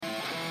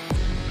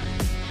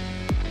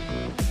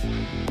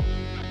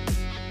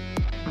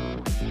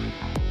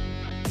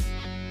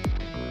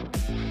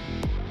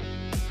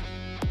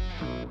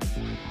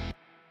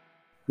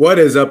What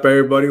is up,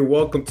 everybody?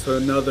 Welcome to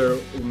another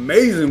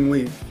amazing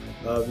week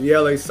of the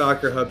LA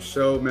Soccer Hub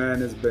show,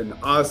 man. It's been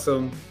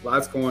awesome.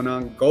 Lots going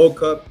on. Gold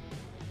Cup.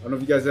 I don't know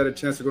if you guys had a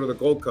chance to go to the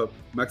Gold Cup.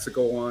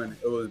 Mexico won.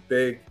 It was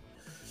big.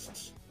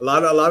 A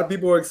lot of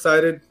people were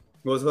excited.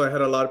 Also, I had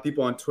a lot of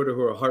people on Twitter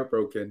who are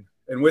heartbroken.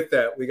 And with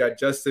that, we got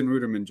Justin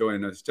Ruderman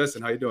joining us.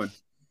 Justin, how you doing?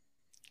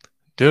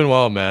 Doing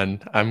well,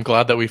 man. I'm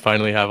glad that we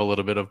finally have a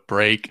little bit of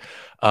break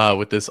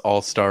with this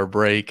All-Star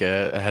break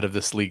ahead of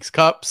this league's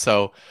cup.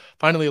 So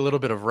finally a little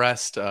bit of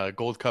rest.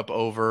 Gold Cup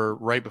over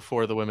right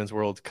before the Women's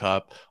World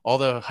Cup. All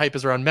the hype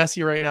is around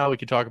Messi right now. We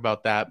could talk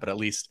about that, but at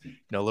least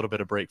a little bit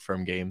of break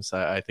from games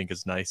I think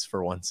is nice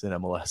for once in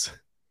MLS.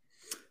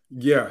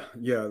 Yeah,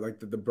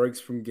 like the breaks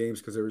from games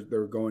because they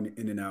were going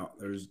in and out.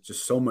 There's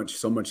just so much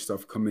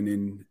stuff coming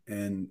in,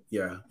 and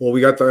yeah. Well,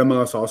 we got the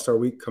MLS All Star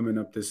Week coming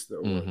up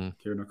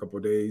here in a couple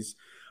of days.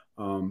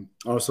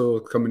 Also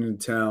coming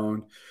into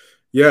town,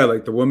 yeah,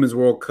 like the Women's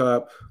World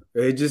Cup.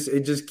 It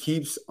just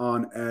keeps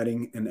on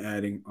adding and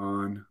adding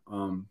on.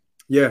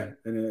 Yeah,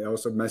 and it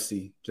also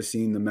Messi. Just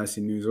seeing the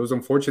Messi news. It was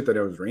unfortunate that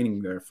it was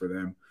raining there for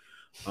them.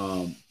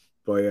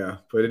 But yeah,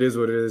 but it is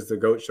what it is. The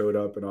goat showed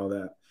up and all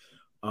that.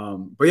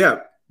 But yeah,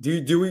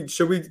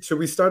 should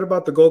we start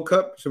about the Gold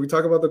Cup? Should we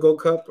talk about the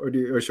Gold Cup, or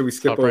should we Let's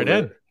skip hop right over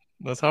in. it?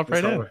 Let's hop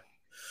Let's right hop in. right.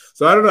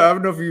 So I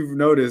don't know if you've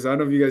noticed. I don't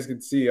know if you guys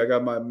can see. I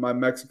got my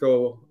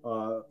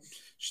Mexico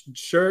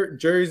shirt,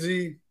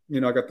 jersey. I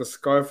got the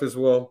scarf as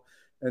well,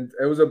 and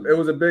it was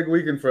a big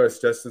weekend for us,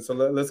 Justin. So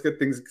let's get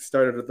things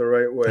started the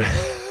right way.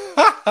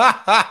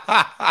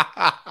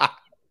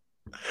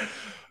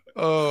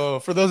 Oh,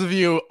 for those of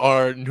you who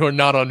are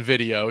not on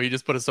video, he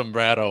just put a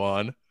sombrero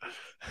on.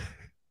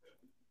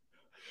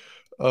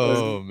 Let's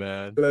Oh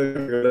man.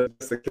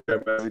 let's the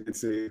camera, as you can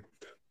see.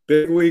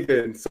 Big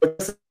weekend. So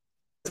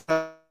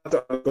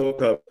the Gold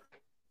Cup.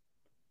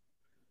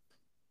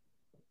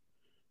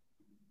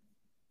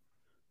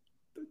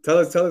 Tell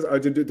us.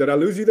 Did I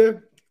lose you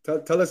there?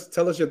 Tell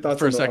us your thoughts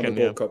For a on the second,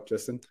 yeah. Gold Cup,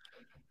 Justin.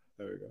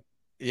 There we go.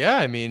 Yeah,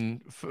 I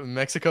mean,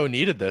 Mexico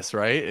needed this,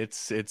 right?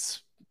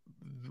 It's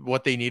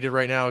what they needed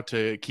right now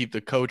to keep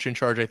the coach in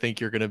charge. I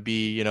think you're going to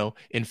be,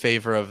 in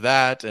favor of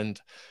that,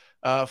 and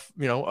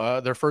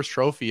their first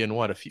trophy in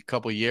what a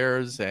couple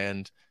years,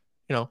 and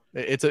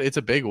it's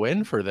a big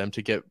win for them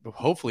to get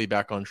hopefully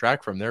back on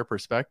track from their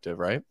perspective,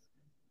 right?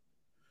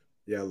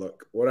 Yeah,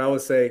 look, what I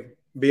would say,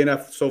 being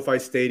at SoFi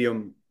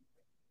Stadium,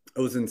 it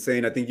was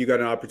insane. I think you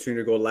got an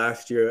opportunity to go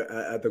last year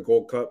at the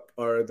Gold Cup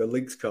or the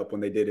Leagues Cup when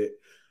they did it.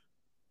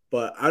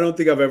 But I don't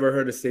think I've ever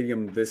heard a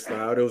stadium this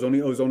loud. It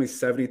was only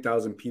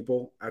 70,000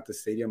 people at the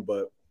stadium,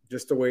 but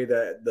just the way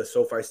that the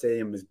SoFi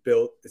Stadium is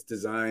built, it's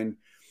designed.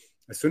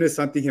 As soon as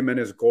Santi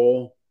Jimenez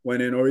goal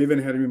went in, or even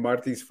Henry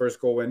Marti's first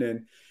goal went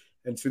in,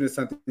 and as soon as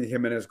Santi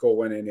Jimenez goal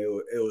went in,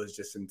 it was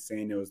just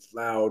insane. It was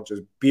loud,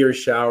 just beer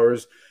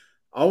showers.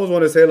 I almost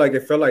want to say like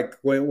it felt like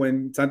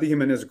when Santi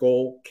Jimenez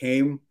goal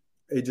came,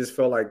 it just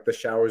felt like the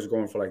shower was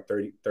going for like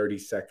 30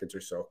 seconds or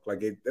so.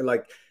 Like it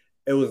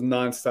was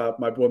nonstop.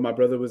 My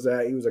brother was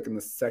at, he was like in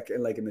the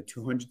second, like in the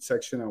 200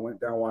 section. I went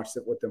down, watched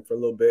it with him for a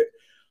little bit.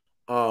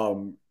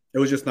 It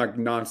was just like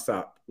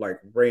nonstop, like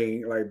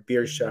rain, like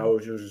beer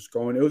showers. It was just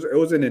going. It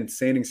was an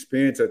insane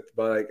experience.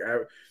 But like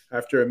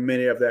after a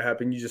minute of that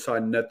happened, you just saw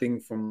nothing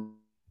from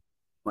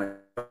like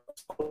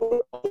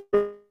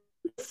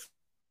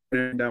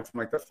down from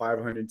like the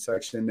 500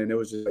 section, and it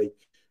was just like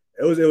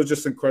it was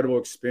just incredible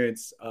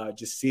experience.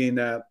 Just seeing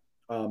that,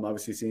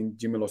 obviously seeing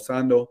Jimmy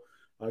Lozano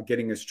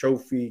getting his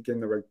trophy,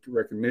 getting the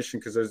recognition,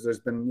 because there's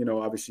been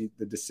obviously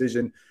the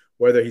decision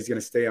whether he's going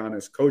to stay on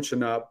as coach or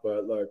not.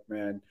 But look,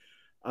 man,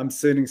 I'm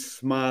sitting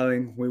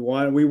smiling. We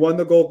won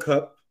the Gold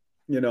Cup.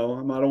 I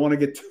don't want to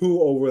get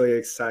too overly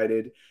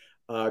excited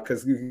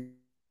because we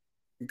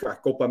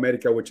got Copa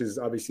America, which is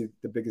obviously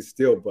the biggest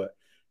deal. But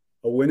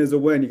a win is a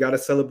win. You got to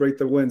celebrate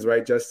the wins,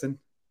 right, Justin?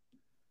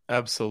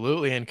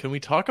 Absolutely. And can we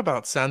talk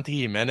about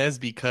Santi Jimenez?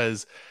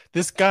 Because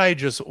this guy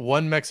just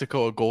won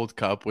Mexico a Gold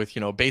Cup with,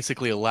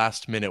 basically a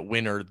last minute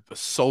winner, a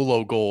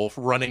solo goal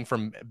running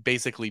from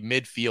basically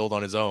midfield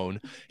on his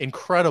own.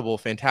 Incredible,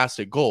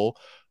 fantastic goal.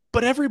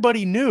 But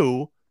everybody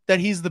knew that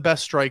he's the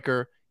best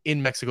striker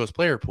in Mexico's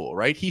player pool,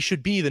 right? He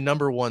should be the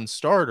number one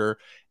starter,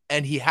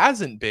 and he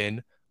hasn't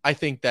been. I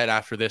think that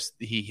after this,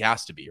 he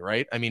has to be,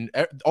 right? I mean,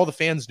 all the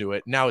fans knew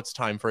it. Now it's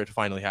time for it to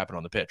finally happen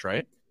on the pitch,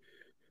 right?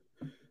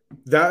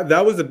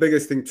 That was the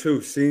biggest thing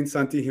too. Seeing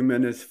Santi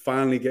Jimenez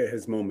finally get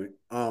his moment.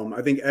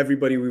 I think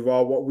everybody we've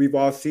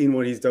all seen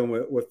what he's done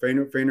with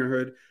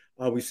Feyenoord.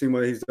 We've seen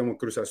what he's done with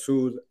Cruz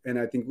Azul, and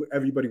I think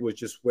everybody was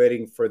just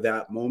waiting for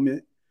that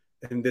moment,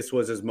 and this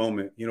was his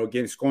moment.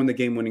 Getting scoring the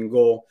game-winning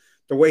goal.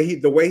 The way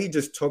he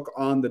just took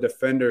on the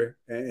defender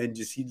and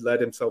just he led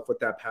himself with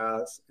that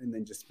pass and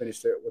then just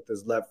finished it with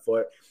his left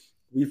foot.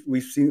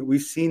 We've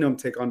seen him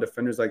take on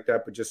defenders like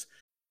that, but just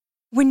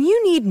When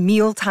you need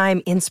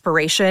mealtime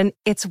inspiration,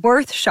 it's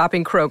worth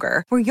shopping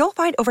Kroger, where you'll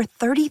find over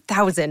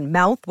 30,000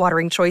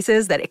 mouth-watering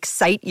choices that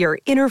excite your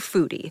inner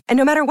foodie. And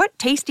no matter what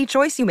tasty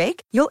choice you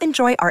make, you'll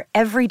enjoy our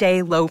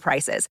everyday low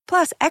prices,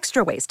 plus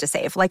extra ways to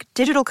save, like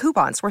digital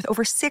coupons worth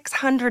over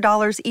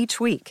 $600 each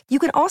week. You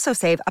can also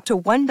save up to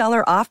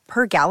 $1 off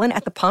per gallon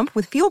at the pump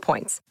with fuel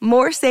points.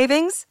 More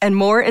savings and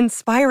more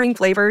inspiring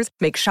flavors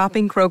make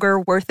shopping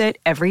Kroger worth it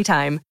every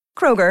time.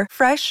 Kroger,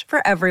 fresh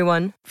for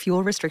everyone.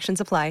 Fuel restrictions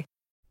apply.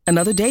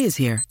 Another day is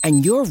here,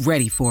 and you're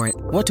ready for it.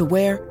 What to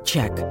wear?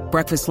 Check.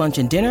 Breakfast, lunch,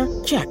 and dinner?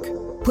 Check.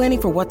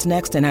 Planning for what's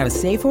next and how to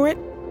save for it?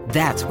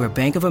 That's where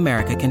Bank of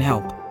America can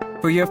help.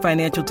 For your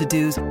financial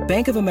to-dos,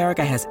 Bank of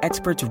America has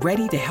experts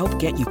ready to help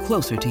get you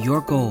closer to your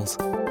goals.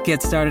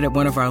 Get started at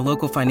one of our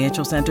local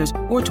financial centers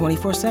or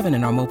 24/7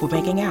 in our mobile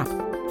banking app.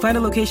 Find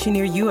a location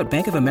near you at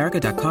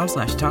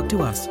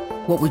bankofamerica.com/talktous.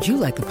 What would you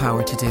like the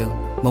power to do?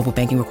 Mobile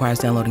banking requires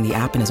downloading the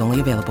app and is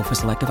only available for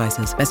select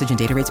devices. Message and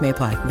data rates may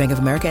apply. Bank of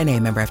America N.A.,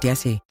 member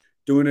FDIC.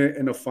 Doing it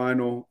in the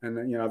final, and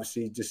then,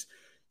 obviously just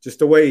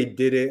the way he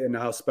did it and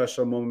how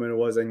special a moment it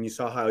was, and you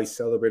saw how he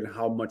celebrated and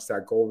how much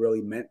that goal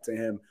really meant to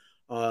him.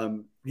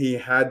 He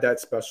had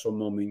that special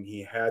moment.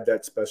 He had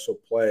that special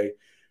play.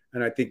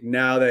 And I think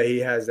now that he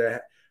has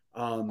that,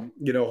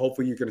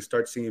 hopefully you're going to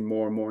start seeing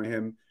more and more of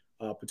him,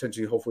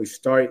 potentially, hopefully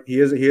start.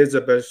 He is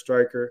the best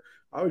striker.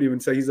 I would even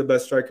say he's the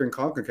best striker in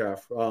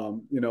CONCACAF.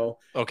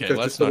 Okay, because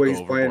let's just the not way go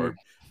he's playing. overboard.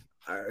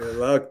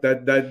 Look,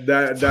 that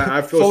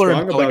I feel Fuller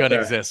strong and Pelly about gonna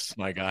that. exists,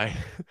 my guy.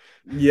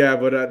 Yeah,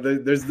 but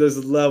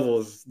there's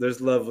levels.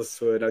 There's levels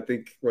to it. I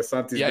think what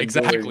Santi's Yeah, been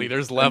exactly. doing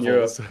There's in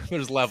levels. Europe.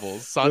 There's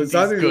levels. Well,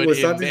 Santi's good in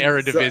Santi's,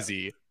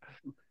 Eredivisie.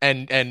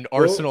 And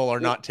Arsenal are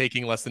well, not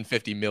taking less than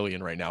 50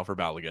 million right now for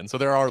Balogun. So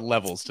there are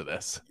levels to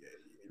this.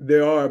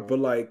 there are, but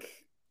like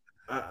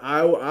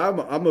I'm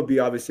gonna be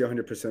obviously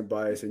 100%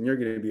 biased, and you're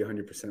gonna be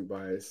 100%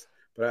 biased.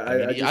 But I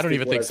mean, I I just don't think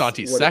even think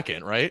Santi's what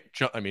second, right?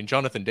 I mean,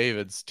 Jonathan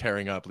David's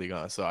tearing up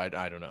Liga, so I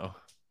don't know.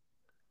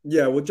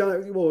 yeah. Well,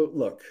 John. Well,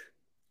 look,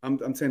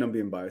 I'm saying I'm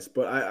being biased,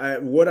 but I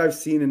what I've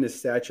seen in his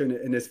stature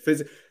and his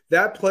physics,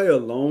 that play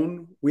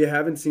alone, we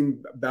haven't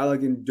seen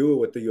Balogun do it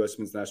with the U.S.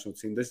 men's national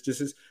team. This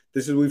is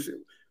we've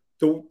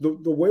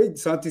the way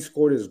Santi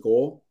scored his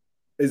goal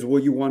is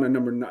what you want a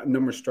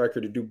number striker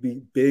to do: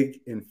 be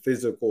big and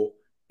physical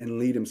and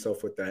lead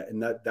himself with that.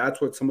 And that's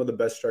what some of the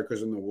best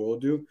strikers in the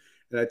world do.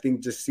 And I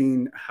think just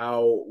seeing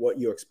what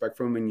you expect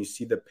from him, and you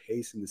see the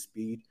pace and the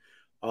speed.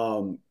 I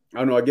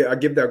don't know. I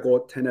give that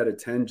goal 10 out of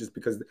 10 just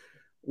because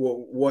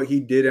what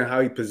he did and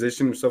how he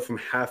positioned himself from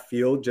half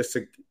field just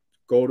to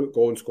go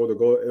and score the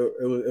goal.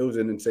 It was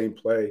an insane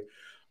play.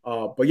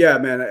 But yeah,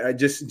 man, I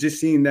just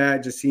seeing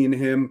that, just seeing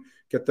him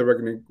get the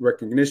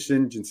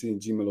recognition, just seeing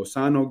Jimmy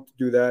Lozano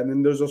do that. And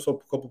then there's also a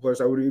couple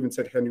players. I would have even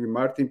said Henry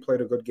Martin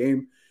played a good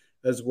game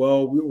as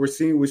well. We're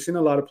seeing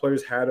a lot of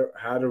players had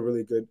a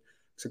really good,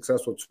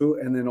 successful too.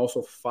 And then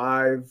also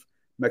 5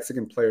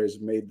 Mexican players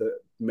made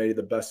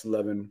the best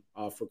 11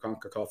 for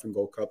CONCACAF and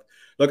Gold Cup.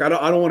 Look, I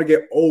don't want to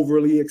get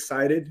overly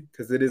excited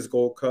because it is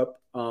Gold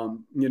Cup.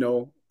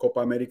 Copa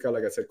America,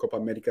 like I said, Copa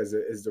America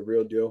is the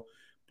real deal.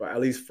 But at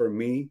least for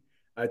me,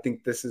 I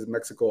think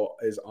Mexico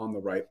is on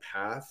the right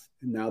path.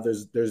 And now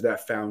there's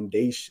that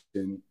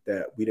foundation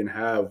that we didn't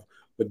have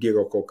with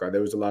Diego Coca.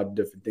 There was a lot of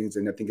different things,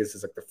 and I think this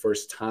is like the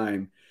first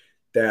time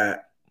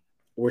that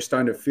we're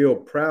starting to feel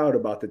proud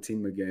about the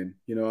team again.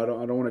 I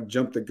don't want to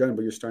jump the gun,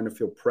 but you're starting to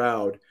feel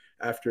proud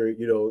after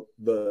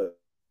the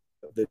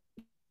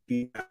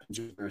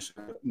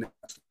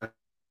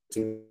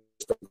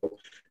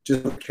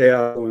just the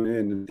chaos going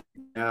in, and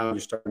now you're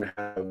starting to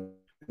have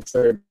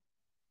instead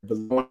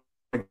of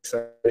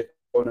excited,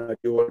 I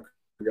do want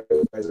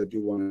guys, I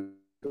do want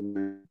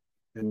to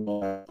and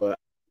all that, but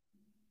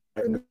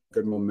in a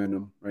good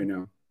momentum right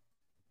now.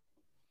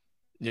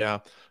 Yeah,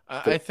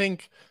 I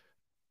think.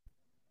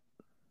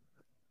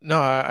 No,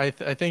 I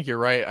think you're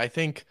right. I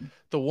think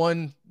the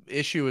one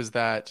issue is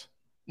that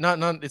not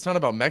it's not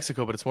about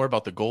Mexico, but it's more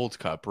about the Gold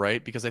Cup,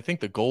 right? Because I think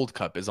the Gold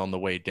Cup is on the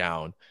way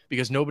down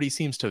because nobody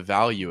seems to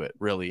value it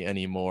really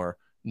anymore.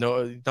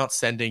 No, not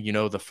sending,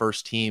 the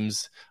first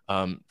teams,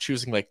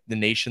 choosing like the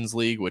Nations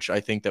League, which I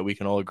think that we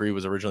can all agree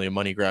was originally a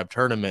money grab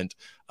tournament,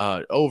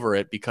 over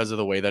it because of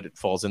the way that it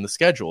falls in the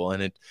schedule,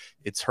 and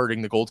it's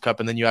hurting the Gold Cup.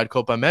 And then you add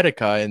Copa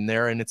America in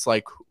there, and it's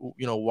like,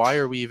 why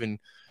are we even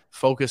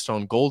focused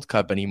on Gold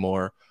Cup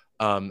anymore?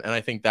 And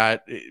I think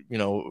that,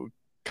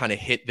 kind of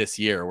hit this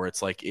year where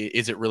it's like,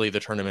 is it really the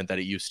tournament that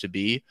it used to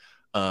be?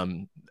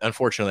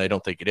 Unfortunately, I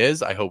don't think it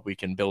is. I hope we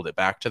can build it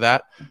back to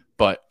that.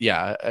 But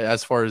yeah,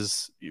 as far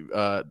as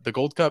the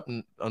Gold Cup,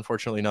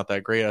 unfortunately, not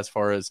that great. As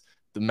far as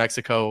the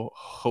Mexico,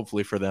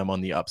 hopefully for them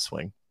on the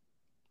upswing.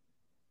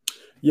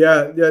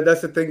 Yeah,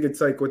 that's the thing.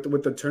 It's like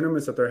with the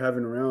tournaments that they're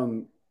having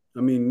around. I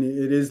mean,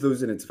 it is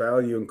losing its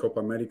value, and Copa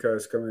America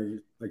is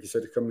coming, like you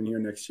said, coming here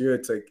next year.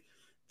 It's like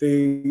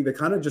they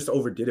kind of just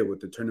overdid it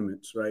with the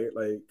tournaments, right?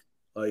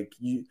 Like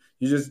you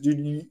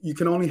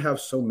can only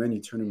have so many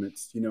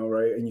tournaments,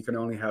 right? And you can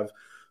only have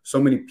so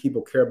many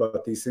people care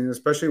about these things,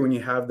 especially when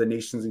you have the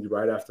Nations League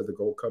right after the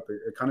Gold Cup.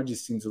 It kind of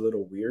just seems a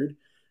little weird,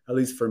 at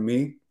least for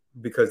me,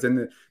 because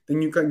then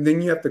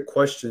you have to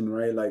question,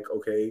 right? Like,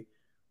 okay,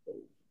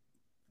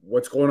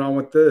 what's going on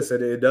with this?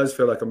 It does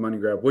feel like a money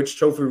grab. Which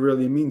trophy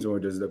really means more?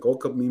 Does the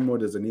Gold Cup mean more?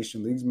 Does the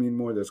Nation Leagues mean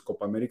more? Does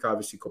Copa America?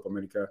 Obviously, Copa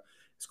America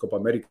is Copa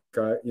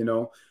America, you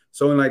know?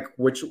 So, in like,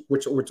 which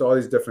all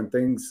these different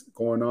things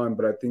going on.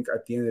 But I think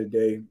at the end of the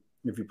day,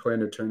 if you play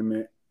in a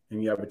tournament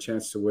and you have a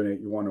chance to win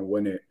it, you want to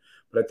win it.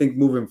 But I think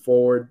moving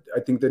forward, I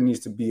think there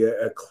needs to be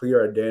a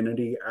clear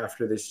identity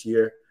after this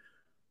year,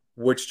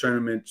 which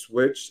tournaments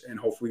which, and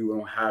hopefully we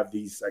won't have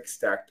these like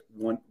stacked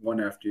one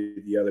after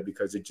the other,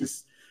 because it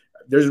just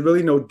there's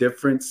really no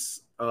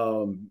difference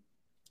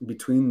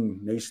between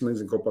Nation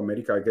Leagues and Copa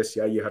America. I guess,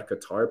 yeah, you had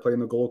Qatar playing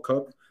the Gold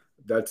Cup.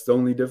 That's the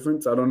only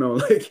difference. I don't know,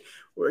 like,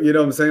 you know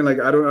what I'm saying? Like,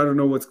 I don't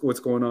know what's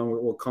going on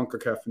with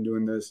CONCACAF and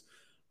doing this.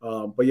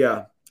 But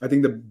yeah, I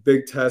think the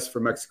big test for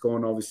Mexico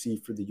and obviously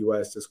for the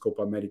U.S. is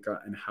Copa America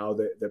and how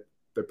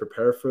they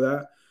prepare for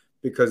that,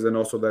 because then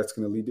also that's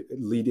going to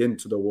lead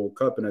into the World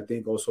Cup. And I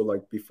think also,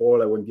 like before,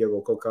 like when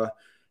Diego Coca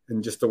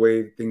and just the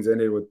way things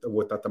ended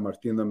with Tata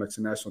Martino, the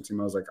Mexican national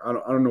team, I was like, I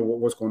don't know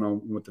what's going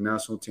on with the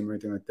national team or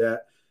anything like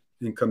that.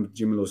 Then comes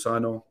Jimmy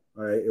Lozano,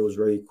 right? It was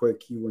really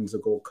quick. He wins the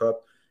Gold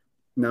Cup.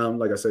 Now,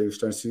 like I said, you're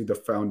starting to see the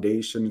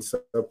foundation and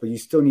stuff, but you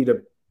still need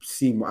to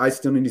see more. I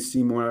still need to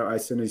see more. I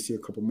still need to see a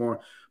couple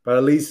more. But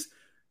at least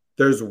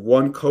there's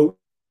one coach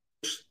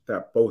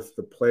that both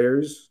the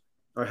players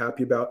are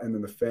happy about and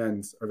then the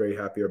fans are very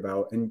happy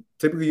about. And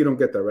typically you don't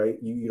get that, right?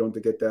 You don't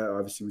get that.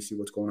 Obviously, we see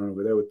what's going on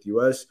over there with the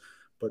U.S.,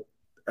 but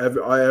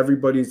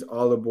everybody's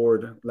all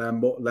aboard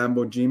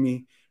Lambo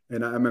Jimmy,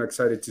 and I'm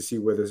excited to see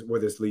where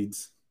this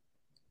leads.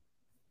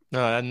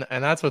 No,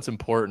 and that's what's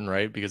important,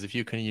 right? Because if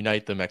you can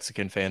unite the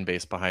Mexican fan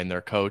base behind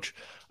their coach,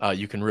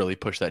 you can really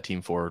push that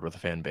team forward with a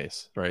fan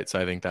base, right? So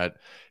I think that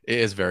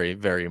is very,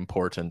 very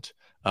important.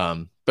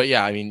 But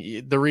yeah, I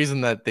mean, the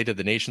reason that they did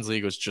the Nations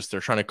League was just they're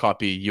trying to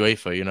copy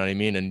UEFA, you know what I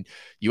mean? And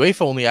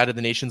UEFA only added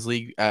the Nations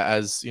League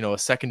as, you know, a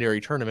secondary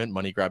tournament,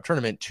 money grab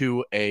tournament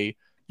to a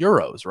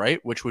Euros,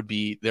 right? Which would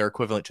be their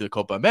equivalent to the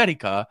Copa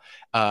America.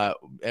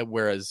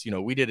 Whereas, you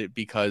know, we did it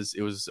because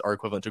it was our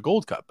equivalent to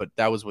Gold Cup, but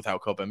that was without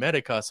Copa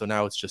America. So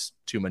now it's just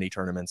too many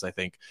tournaments. I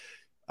think,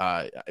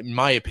 in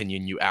my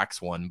opinion, you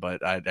axe one,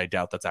 but I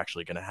doubt that's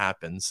actually going to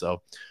happen.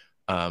 So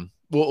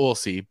we'll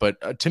see.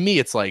 But to me,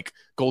 it's like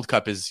Gold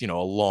Cup is, you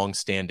know, a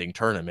long-standing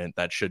tournament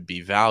that should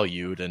be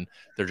valued, and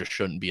there just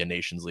shouldn't be a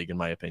Nations League, in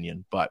my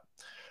opinion. But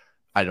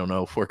I don't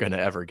know if we're going to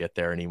ever get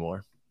there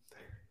anymore.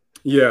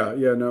 Yeah,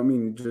 no, I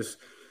mean, just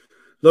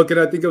look, and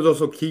I think it was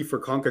also key for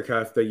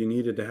CONCACAF that you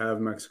needed to have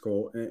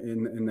Mexico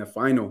in the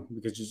final,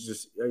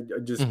 because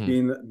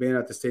being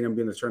at the stadium,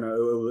 being the turnout,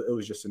 it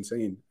was just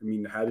insane. I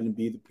mean, having to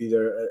be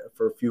there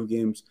for a few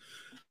games.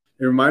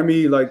 It reminded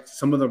me like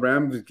some of the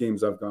Rams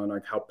games I've gone,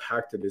 like how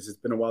packed it is. It's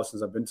been a while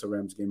since I've been to a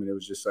Rams game, and it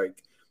was just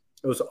like,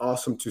 it was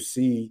awesome to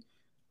see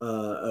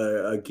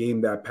a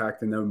game that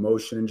packed, and the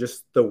emotion and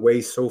just the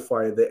way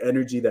SoFi, the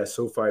energy that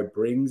SoFi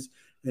brings,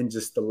 and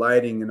just the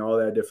lighting and all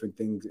that different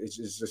things.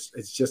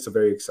 It's just a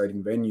very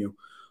exciting venue.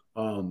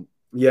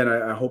 Yeah, and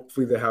I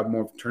hopefully they have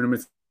more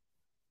tournaments.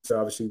 So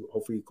obviously,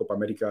 hopefully Copa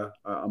America,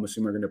 I'm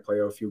assuming are going to play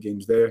a few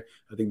games there.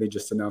 I think they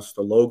just announced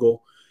the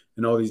logo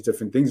and all these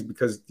different things,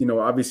 because, you know,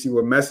 obviously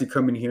with Messi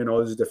coming here and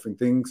all these different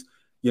things,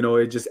 you know,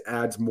 it just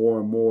adds more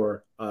and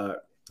more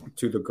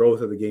to the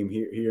growth of the game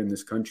here in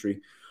this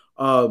country.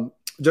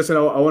 Justin,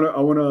 I want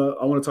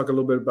to talk a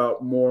little bit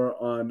about more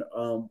on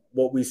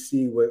what we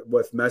see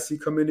with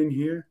Messi coming in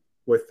here,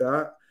 with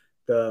that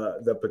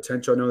the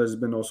potential. I know there's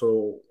been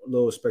also a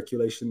little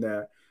speculation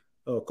that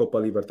Copa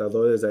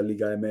Libertadores,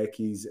 Liga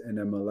MX, and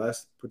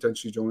MLS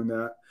potentially join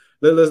that.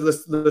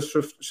 Let's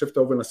shift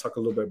over and let's talk a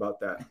little bit about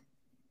that.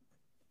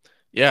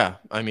 Yeah,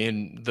 I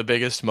mean, the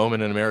biggest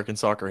moment in American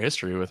soccer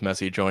history with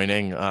Messi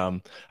joining.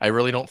 I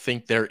really don't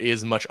think there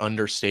is much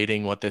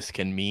understating what this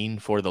can mean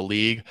for the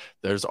league.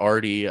 There's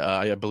already,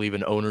 I believe,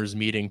 an owners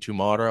meeting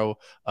tomorrow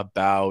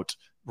about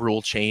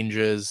rule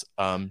changes,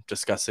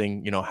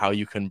 discussing, you know, how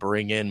you can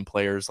bring in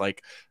players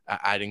like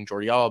adding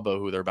Jordi Alba,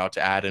 who they're about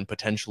to add, and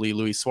potentially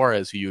Luis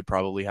Suarez, who you would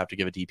probably have to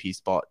give a DP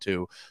spot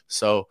to.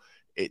 So,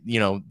 you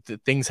know,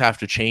 things have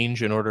to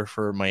change in order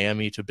for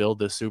Miami to build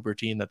the super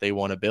team that they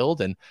want to build.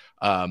 And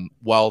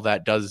while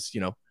that does, you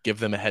know, give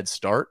them a head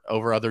start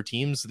over other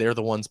teams, they're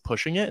the ones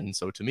pushing it. And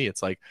so to me,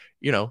 it's like,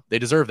 you know, they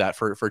deserve that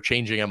for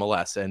changing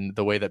MLS and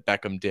the way that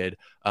Beckham did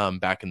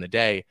back in the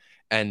day.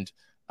 And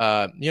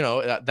you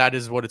know, that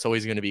is what it's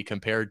always going to be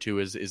compared to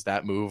is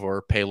that move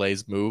or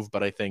Pele's move.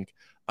 But I think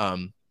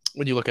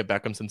when you look at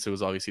Beckham, since it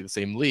was obviously the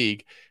same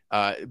league,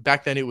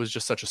 back then it was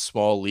just such a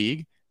small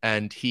league,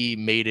 and he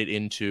made it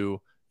into,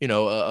 you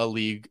know, a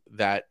league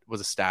that was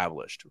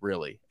established,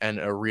 really, and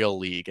a real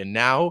league. And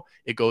now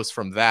it goes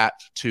from that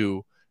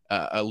to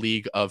a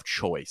league of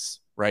choice,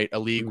 right? A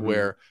league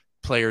where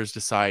players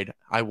decide,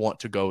 I want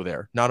to go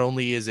there. Not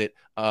only is it,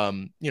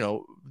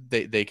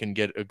 they can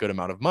get a good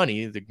amount of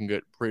money, they can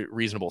get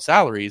reasonable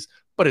salaries,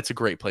 but it's a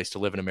great place to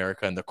live in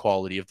America, and the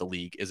quality of the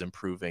league is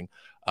improving,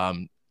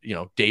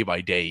 day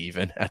by day,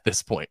 even at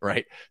this point,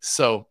 right?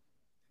 So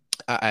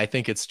I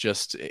think it's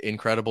just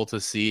incredible to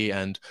see,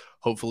 and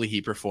hopefully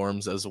he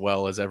performs as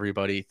well as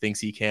everybody thinks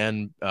he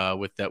can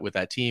with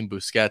that team.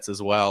 Busquets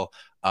as well.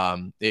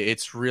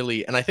 It's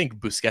really, and I think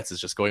Busquets is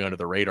just going under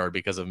the radar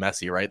because of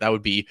Messi, right? That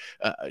would be,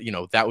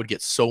 that would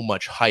get so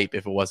much hype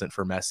if it wasn't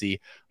for Messi.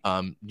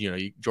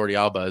 Jordi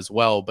Alba as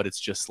well, but it's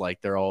just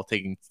like they're all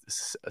taking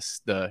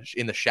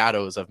in the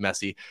shadows of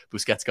Messi.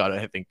 Busquets got,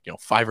 I think,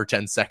 5 or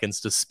 10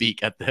 seconds to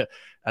speak at the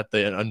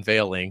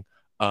unveiling.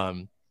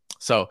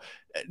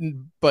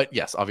 But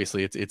yes,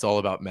 obviously it's all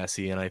about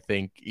Messi. And I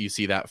think you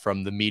see that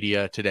from the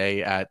media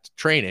today at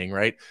training,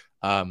 right?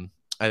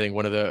 I think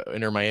one of the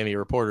Inter Miami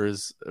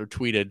reporters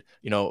tweeted,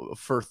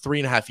 for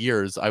 3.5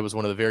 years, I was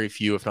one of the very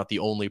few, if not the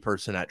only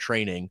person at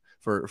training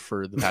for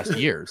the past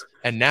years.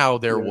 And now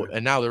there was,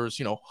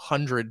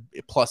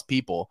 100+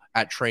 people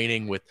at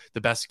training with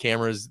the best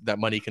cameras that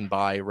money can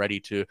buy, ready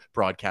to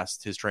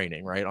broadcast his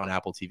training, right, on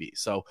Apple TV.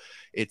 So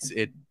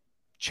it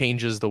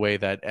changes the way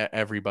that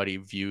everybody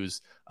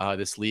views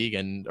this league,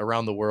 and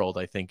around the world,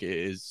 I think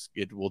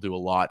it will do a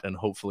lot. And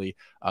hopefully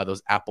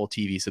those Apple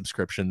TV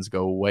subscriptions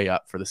go way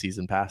up for the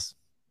season pass.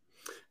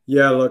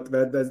 Yeah, look,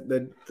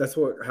 that's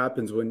what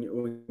happens when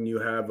you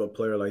have a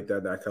player like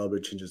that caliber.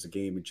 Changes the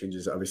game. It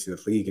changes obviously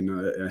the league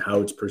and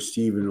how it's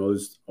perceived and all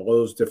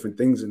those different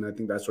things. And I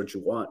think that's what you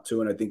want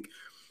too. And I think,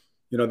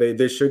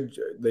 they should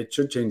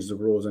change the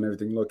rules and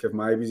everything. Look, if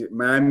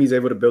Miami's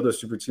able to build a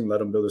super team, let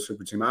them build a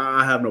super team.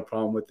 I have no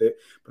problem with it.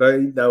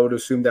 But that would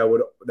assume that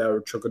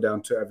would trickle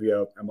down to every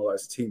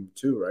MLS team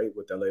too, right?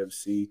 With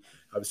LAFC,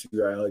 obviously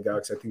LA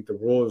Galaxy. I think the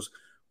rules,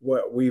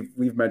 what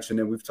we've mentioned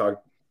and we've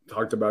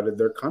talked about it,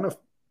 they're kind of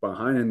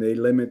behind, and they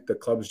limit the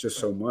clubs just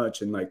so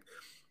much. And like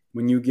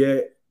when you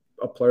get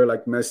a player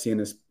like Messi and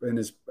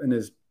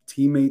his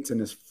teammates and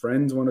his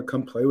friends want to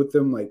come play with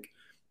them, like,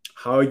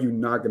 how are you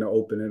not going to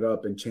open it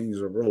up and change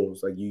the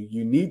rules? Like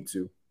you need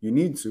to,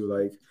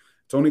 like,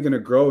 it's only going to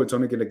grow. It's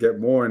only going to get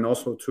more. And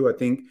also too, I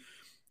think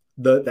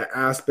the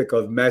aspect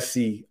of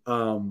Messi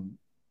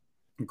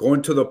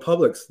going to the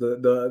Publix,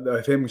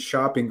 the him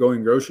shopping,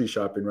 going grocery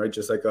shopping, right?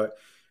 Just like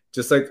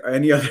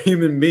any other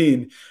human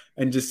being,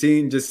 and just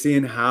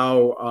seeing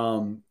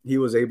how he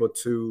was able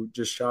to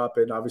just shop.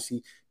 And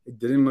obviously it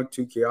didn't look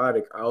too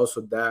chaotic.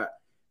 That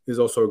is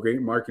also a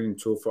great marketing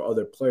tool for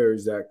other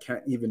players that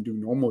can't even do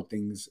normal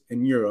things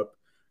in Europe.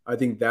 I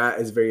think that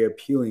is very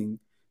appealing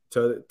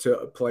to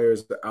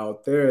players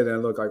out there that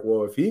look like,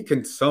 well, if he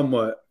can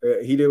somewhat,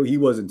 he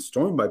wasn't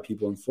stormed by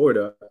people in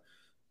Florida,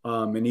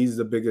 and he's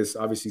the biggest,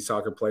 obviously,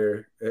 soccer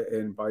player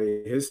by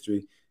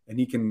history, and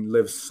he can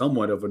live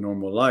somewhat of a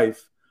normal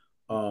life,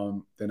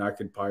 then I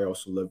could probably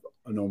also live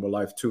a normal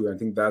life too. I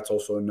think that's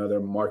also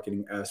another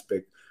marketing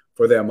aspect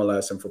for the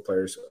MLS and for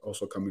players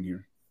also coming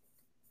here.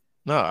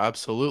 No,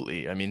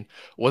 absolutely. I mean,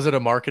 was it a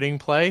marketing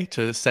play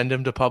to send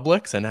him to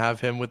Publix and have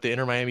him with the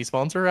Inter Miami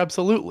sponsor?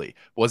 Absolutely.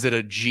 Was it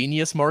a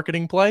genius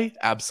marketing play?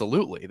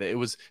 Absolutely. It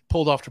was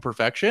pulled off to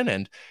perfection,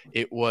 and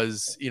it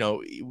was,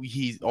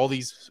 all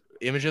these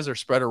images are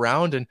spread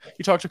around, and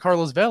you talked to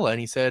Carlos Vela and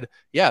he said,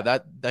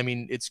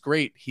 it's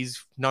great.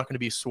 He's not going to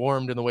be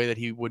swarmed in the way that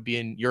he would be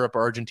in Europe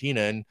or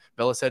Argentina. And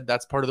Vela said,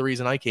 that's part of the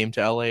reason I came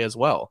to LA as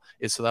well,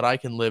 is so that I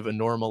can live a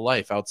normal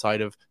life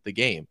outside of the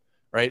game.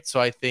 Right. So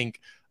I think,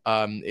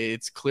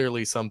 it's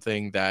clearly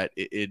something that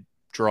it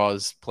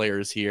draws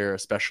players here,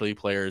 especially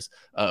players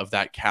of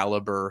that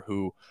caliber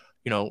who,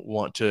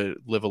 want to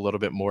live a little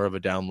bit more of a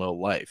down low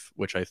life,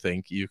 which I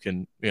think you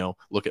can,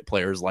 look at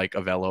players like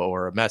a Vela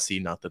or a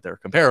Messi, not that they're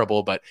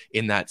comparable, but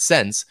in that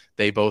sense,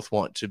 they both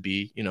want to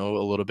be, a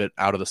little bit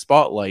out of the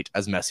spotlight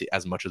as much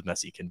as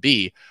Messi can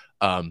be,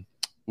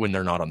 when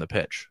they're not on the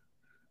pitch.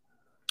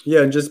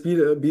 Yeah. And just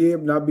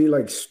not be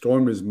like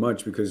stormed as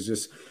much, because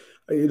just,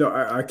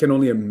 I can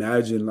only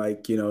imagine,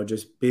 like,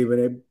 just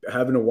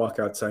having to walk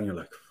outside and you're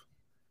like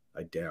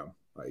damn,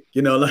 like,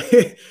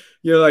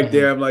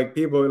 damn, like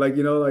people, like,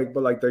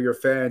 but like they're your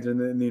fans, and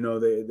then,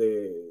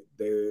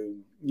 they,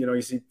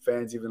 you see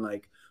fans, even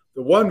like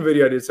the one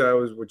video I did say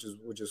which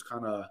is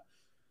kind of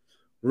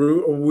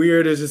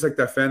weird, is just like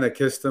that fan that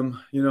kissed him.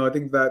 I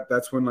think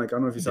that's when, like, I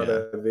don't know if you saw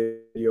that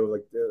video,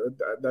 like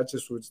that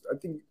just was, I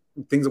think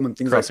when things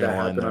crossing like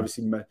that happen,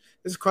 obviously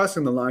it's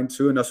crossing the line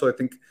too. And also I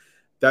think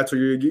that's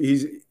where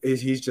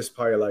he's just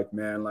probably like,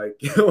 man, like,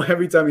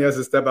 every time he has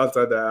to step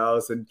outside the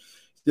house, and,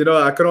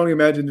 I could only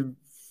imagine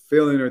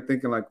feeling or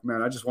thinking like,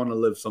 man, I just want to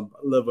live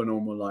a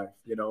normal life,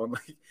 and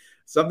like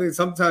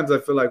sometimes I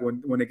feel like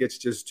when it gets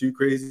just too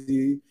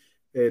crazy,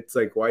 it's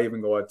like, why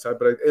even go outside?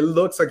 But it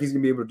looks like he's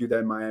going to be able to do that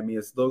in Miami.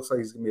 It looks like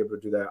he's going to be able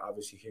to do that,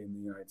 obviously, here in the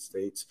United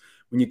States.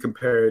 When you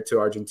compare it to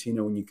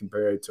Argentina, when you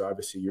compare it to,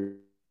 obviously,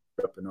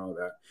 Europe and all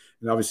that.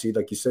 And obviously,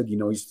 like you said,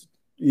 he's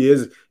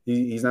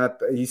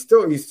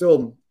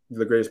still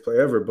the greatest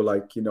player ever, but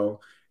like,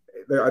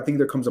 I think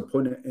there comes a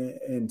point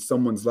in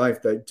someone's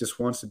life that just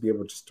wants to be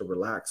able just to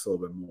relax a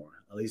little bit more,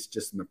 at least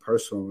just in the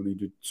personal when you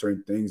do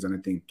certain things. And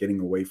I think getting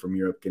away from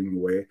Europe, getting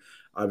away,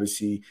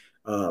 obviously,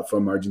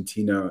 from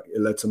Argentina,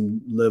 it lets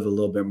them live a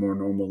little bit more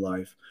normal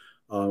life.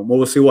 Well,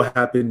 we'll see what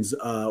happens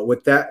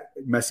with that.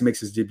 Messi makes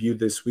his debut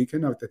this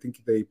weekend. I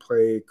think they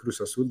play Cruz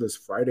Azul this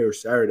Friday or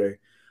Saturday.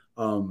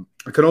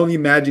 I could only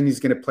imagine he's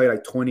going to play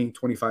like 20,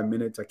 25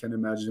 minutes. I can't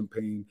imagine him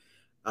playing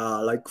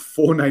like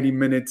full 90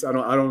 minutes. I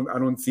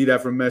don't see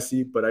that from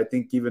Messi, but I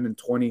think even in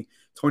 20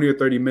 or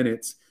 30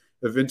 minutes,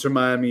 if Inter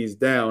Miami is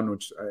down,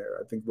 which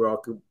I think we're all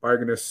probably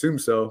going to assume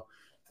so,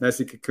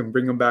 Messi can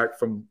bring them back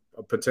from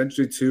a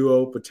potentially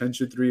 2-0,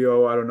 potentially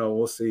 3-0. I don't know.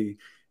 We'll see.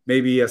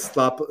 Maybe a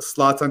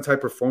Zlatan type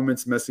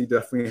performance. Messi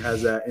definitely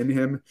has that in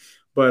him.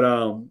 But,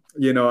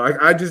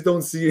 I just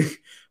don't see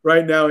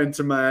right now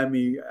Inter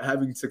Miami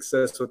having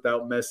success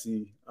without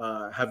Messi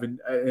having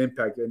an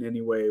impact in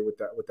any way with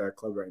that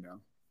club right now.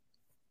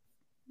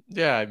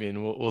 Yeah, I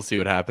mean, we'll see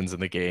what happens in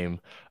the game.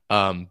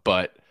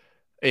 But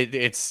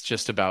it's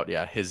just about,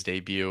 his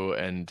debut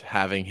and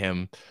having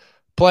him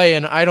play.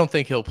 And I don't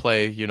think he'll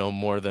play,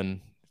 more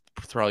than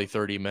probably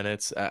 30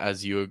 minutes,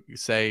 as you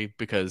say,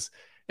 because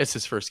it's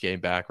his first game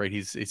back, right?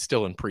 He's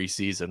still in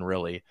preseason,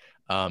 really,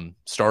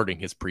 starting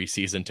his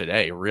preseason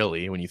today,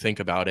 really, when you think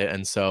about it.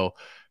 And so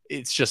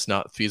it's just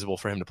not feasible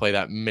for him to play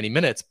that many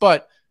minutes.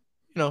 But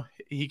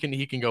he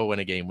can go win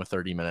a game with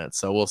 30 minutes.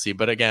 So we'll see.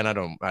 But again, I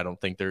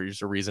don't think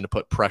there's a reason to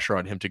put pressure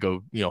on him to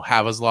go,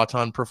 have a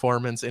Zlatan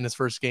performance in his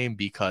first game,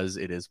 because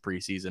it is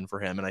preseason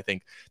for him. And I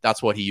think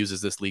that's what he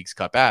uses this Leagues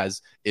Cup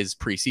as, is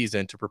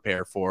preseason to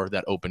prepare for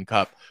that Open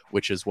Cup,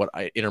 which is what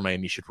Inter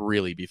Miami should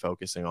really be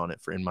focusing on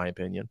it for, in my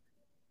opinion.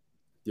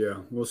 Yeah,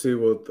 we'll see.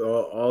 With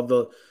all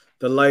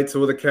the lights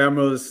with the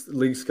cameras,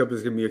 Leagues Cup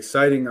is going to be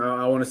exciting.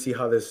 I want to see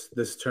how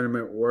this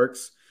tournament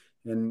works.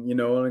 And,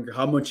 like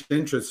how much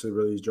interest it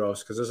really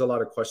draws, because there's a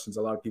lot of questions.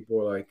 A lot of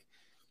people are like,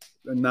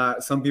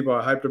 some people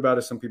are hyped about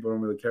it. Some people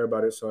don't really care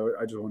about it. So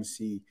I just want to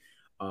see,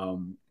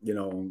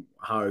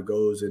 how it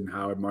goes and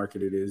how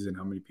marketed it is and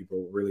how many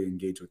people really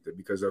engage with it.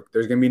 Because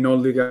there's going to be no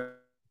Liga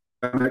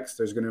MX.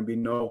 There's going to be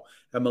no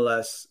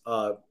MLS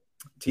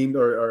team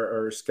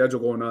or schedule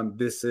going on.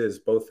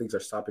 Both things are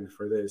stopping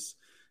for this.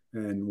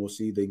 And we'll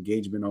see the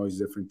engagement, all these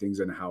different things,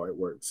 and how it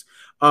works.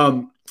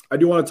 I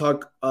do want to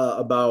talk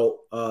about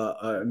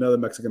another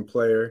Mexican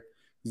player.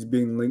 He's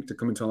being linked to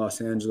coming to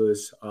Los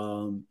Angeles.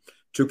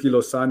 Chucky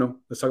Lozano.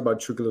 Let's talk about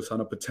Chucky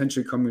Lozano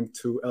potentially coming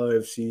to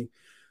LAFC.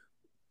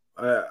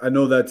 I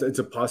know that it's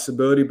a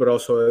possibility, but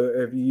also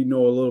if you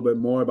know a little bit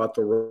more about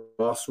the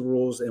roster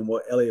rules and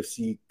what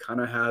LAFC kind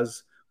of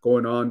has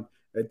going on,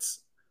 it's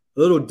a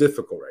little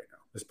difficult right now.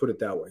 Let's put it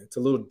that way. It's a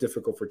little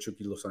difficult for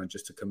Chucky Lozano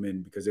just to come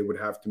in, because they would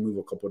have to move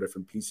a couple of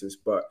different pieces.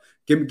 But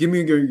give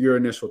me your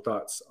initial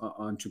thoughts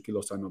on Chucky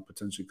Lozano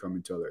potentially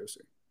coming to LAFC.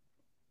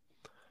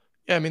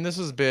 Yeah, I mean, this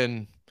has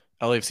been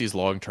LAFC's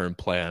long-term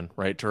plan,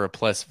 right? To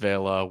replace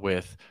Vela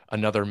with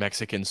another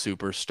Mexican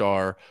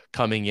superstar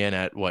coming in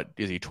at, what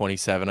is he,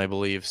 27, I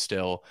believe,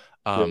 still.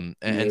 And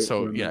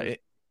so,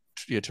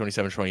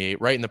 27,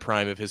 28, right in the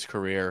prime of his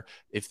career.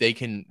 If they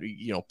can,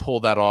 pull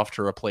that off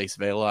to replace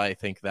Vela, I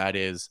think that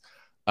is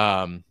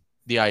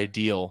the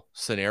ideal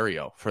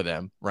scenario for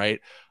them, right?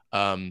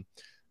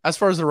 As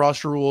far as the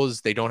roster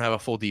rules, they don't have a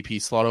full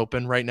DP slot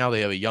open right now.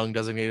 They have a young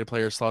designated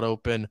player slot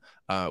open,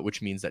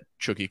 which means that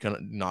Chucky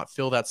cannot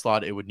fill that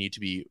slot. It would need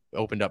to be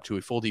opened up to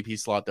a full DP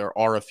slot. There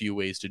are a few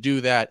ways to do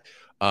that.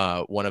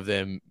 One of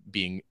them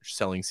being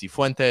selling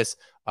Cifuentes.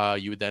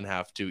 You would then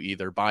have to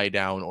either buy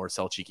down or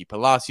sell Chiqui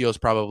Palacios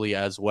probably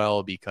as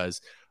well, because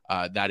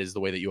that is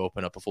the way that you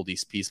open up a full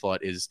DP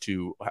slot, is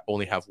to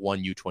only have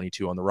one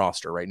U22 on the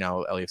roster. Right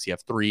now, LAFC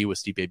have 3 with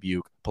Stipe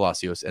Biuk,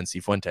 Palacios, and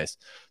Cifuentes.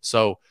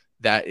 So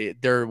that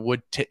there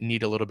would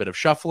need a little bit of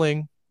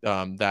shuffling.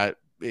 That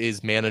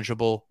is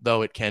manageable,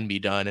 though it can be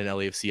done. And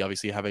LAFC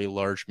obviously have a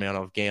large amount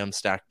of GAM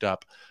stacked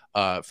up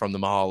from the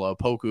Mahala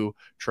Poku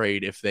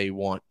trade if they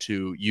want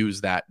to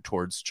use that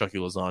towards Chucky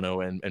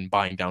Lozano and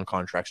buying down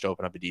contracts to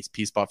open up a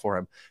DP spot for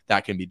him.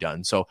 That can be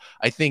done. So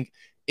I think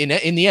in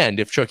the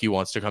end, if Chucky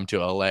wants to come to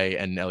LA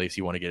and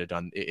LAFC want to get it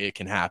done, it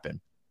can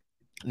happen.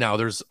 Now,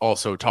 there's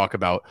also talk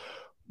about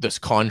this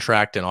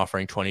contract and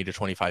offering $20 to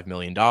 $25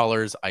 million.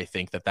 I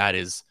think that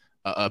is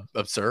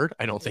absurd.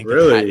 I don't think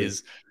that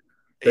is.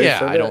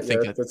 I don't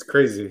think that's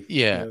crazy.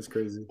 Yeah, that's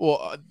crazy.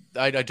 Well,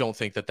 I don't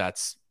think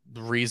that's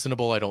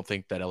reasonable. I don't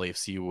think that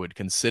LAFC would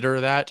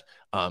consider that.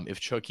 If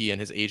Chucky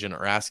and his agent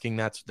are asking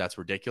that's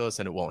ridiculous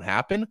and it won't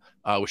happen,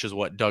 which is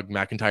what Doug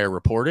McIntyre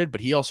reported. But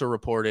he also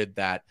reported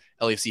that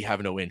LAFC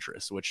have no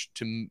interest, which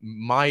to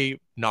my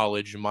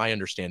knowledge, my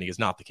understanding is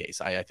not the case.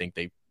 I think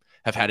they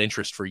have had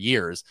interest for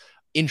years.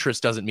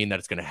 Interest doesn't mean that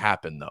it's going to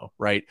happen though,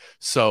 right?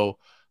 So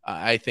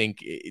I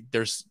think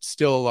there's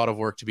still a lot of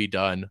work to be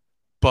done,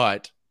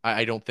 but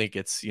I don't think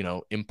it's,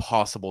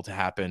 impossible to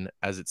happen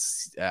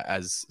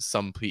as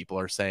some people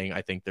are saying.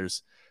 I think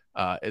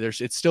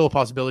it's still a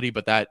possibility,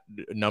 but that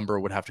number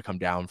would have to come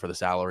down for the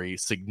salary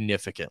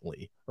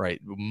significantly, right?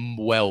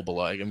 Well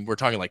below. I mean, we're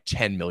talking like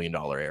 $10 million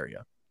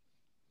area.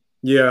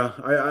 Yeah,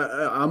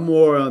 I'm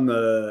more on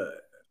the.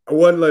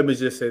 What? Let me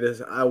just say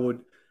this: I would,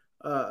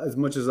 as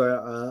much as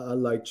I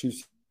like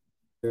Chucky,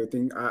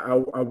 I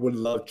would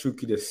love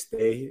Chucky to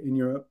stay in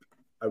Europe.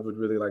 I would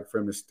really like for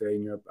him to stay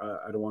in Europe.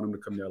 I don't want him to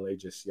come to LA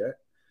just yet.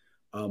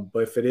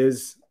 But if it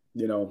is,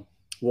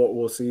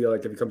 we'll see.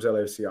 Like if he comes to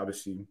LAFC,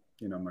 obviously,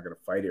 I'm not gonna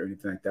fight it or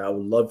anything like that. I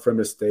would love for him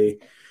to stay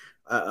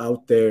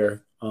out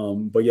there.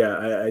 But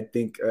yeah, I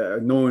think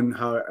knowing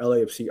how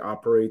LAFC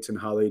operates and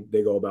how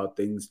they go about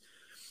things,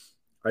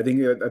 I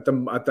think at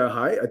the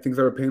height, I think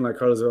they were paying like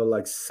Carlos Vela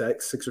like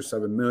 6 or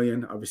 7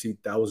 million. Obviously,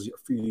 that was a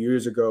few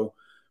years ago.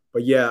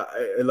 But yeah,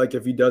 like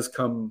if he does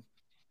come,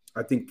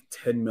 I think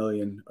 10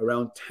 million,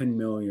 around 10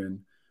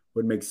 million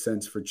would make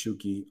sense for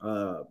Chucky.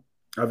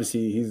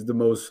 Obviously, he's the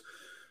most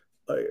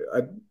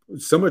I,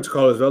 similar to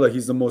Carlos Vela,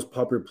 he's the most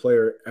popular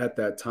player at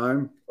that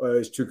time.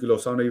 Is Chucky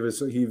Lozano,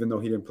 even though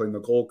he didn't play in the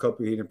Gold Cup,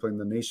 he didn't play in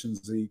the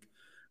Nations League.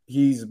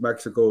 He's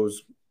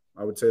Mexico's,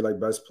 I would say, like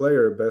best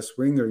player, best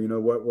winger. You know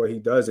what he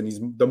does, and he's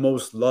the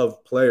most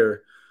loved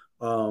player.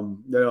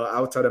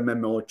 Outside of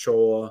Memo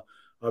Ochoa,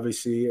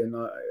 obviously, and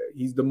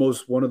he's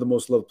one of the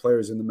most loved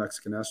players in the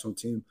Mexican national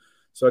team.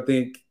 So I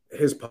think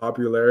his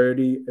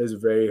popularity is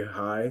very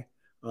high,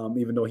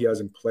 even though he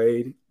hasn't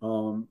played.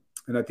 And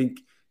I think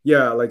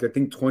yeah, like I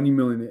think 20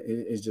 million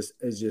is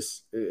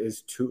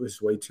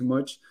way too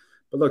much.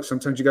 But look,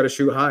 sometimes you got to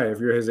shoot high. If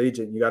you're his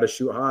agent, you got to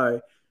shoot high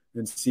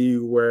and see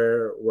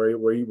where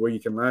you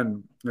can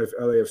land. If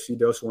LAFC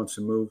does wants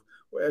to move,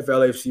 if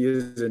LAFC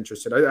is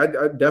interested,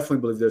 I definitely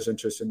believe there's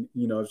interest in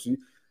if you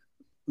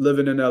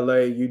living in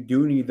LA, you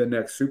do need the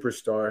next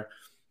superstar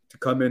to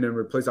come in and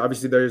replace.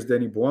 Obviously, there's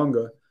Danny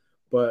Buanga,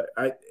 but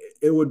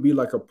it would be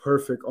like a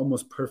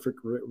almost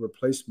perfect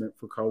replacement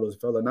for Carlos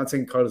Vela. Not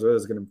saying Carlos Vela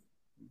is going to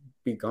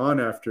be gone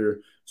after as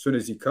soon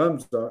as he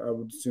comes. I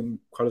would assume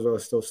Carlos Vela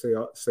still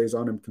stays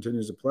on and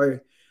continues to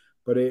play,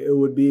 but it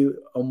would be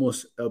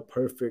almost a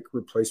perfect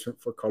replacement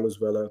for Carlos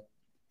Vela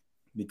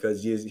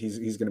because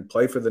he's going to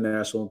play for the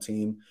national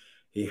team.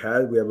 We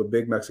have a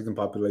big Mexican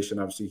population,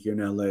 obviously here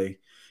in LA.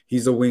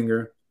 He's a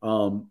winger.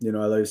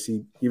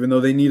 LAFC, even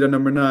though they need a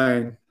number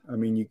 9, I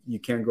mean, you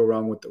can't go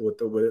wrong with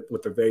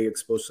a very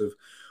explosive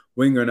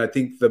winger. And I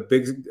think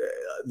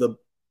if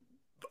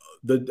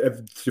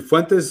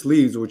Cifuentes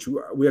leaves, which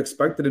we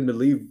expected him to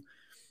leave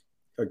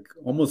like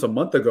almost a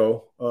month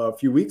ago, a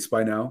few weeks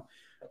by now,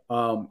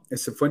 if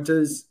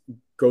Cifuentes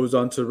goes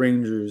on to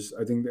Rangers,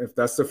 I think if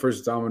that's the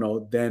first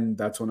domino, then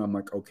that's when I'm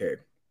like, okay,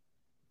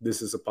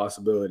 this is a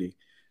possibility.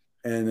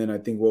 And then I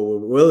think what will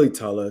really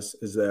tell us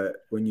is that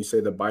when you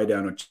say the buy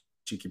down of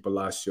Chiqui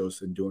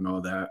Palacios and doing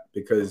all that,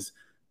 because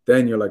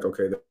then you're like,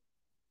 okay, they're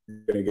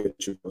going to get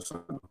Chiqui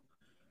Lozano.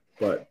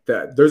 But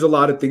there's a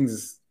lot of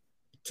things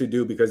to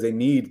do because they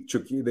need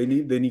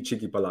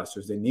Chiqui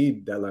Palacios. They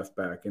need that left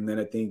back. And then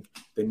I think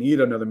they need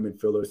another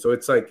midfielder. So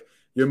it's like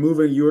you're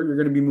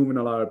going to be moving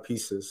a lot of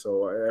pieces.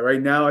 So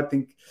right now I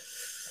think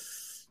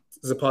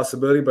there's a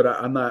possibility, but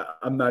I'm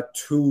not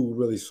too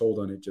really sold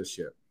on it just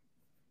yet.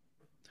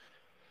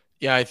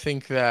 Yeah, I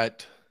think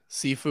that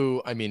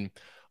Sifu, I mean,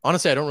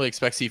 honestly, I don't really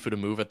expect Sifu to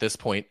move at this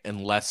point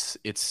unless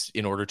it's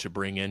in order to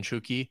bring in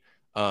Chucky,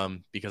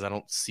 because I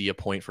don't see a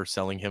point for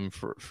selling him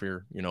for a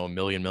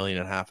million and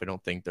a half. I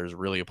don't think there's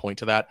really a point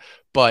to that.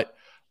 But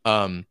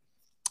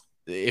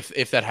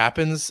if that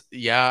happens,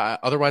 yeah.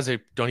 Otherwise, I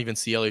don't even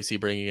see LAC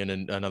bringing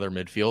in another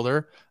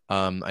midfielder.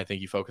 I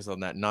think you focus on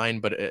that 9,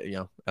 but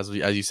as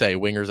you say,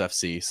 wingers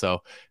FC,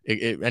 so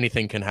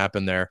anything can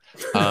happen there.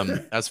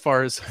 As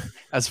far as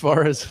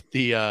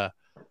the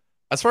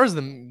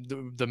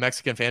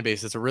Mexican fan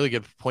base, it's a really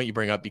good point you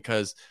bring up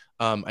because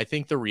I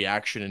think the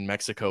reaction in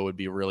Mexico would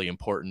be really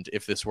important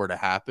if this were to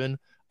happen.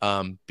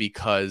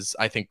 Because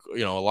I think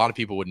a lot of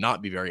people would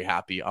not be very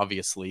happy,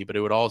 obviously, but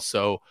it would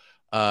also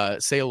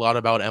say a lot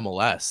about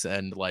MLS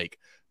and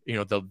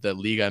the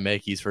Liga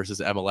MX versus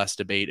MLS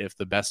debate. If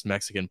the best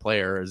Mexican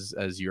player,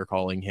 as you're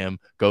calling him,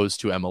 goes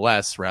to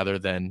MLS rather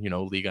than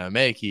Liga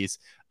MX,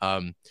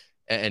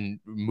 and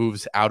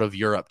moves out of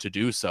Europe to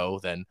do so,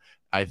 then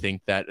I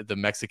think that the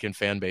Mexican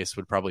fan base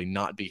would probably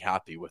not be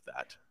happy with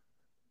that.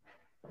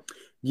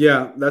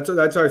 Yeah,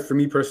 that's why for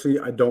me personally,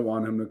 I don't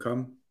want him to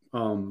come.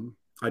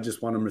 I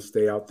just want him to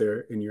stay out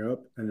there in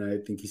Europe, and I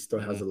think he still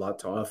has a lot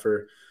to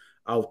offer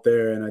out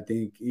there, and I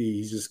think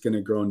he's just going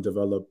to grow and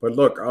develop. But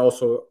look, I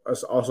also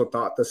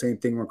thought the same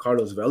thing when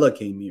Carlos Vela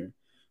came here,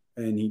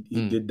 and he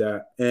did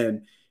that.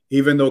 And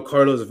even though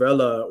Carlos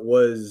Vela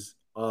was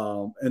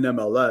in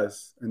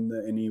MLS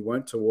and he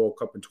went to World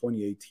Cup in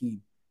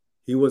 2018,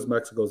 he was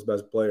Mexico's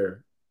best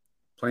player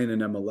playing in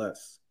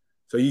MLS.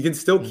 So you can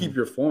still keep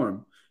your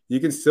form. You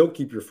can still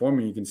keep your form,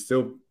 and you can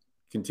still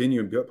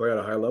continue and play at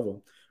a high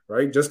level,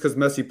 right? Just because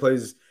Messi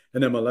plays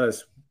in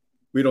MLS,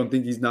 we don't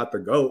think he's not the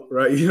GOAT,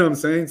 right? You know what I'm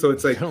saying? So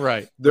it's like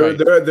right. There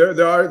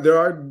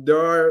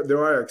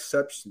are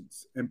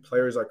exceptions in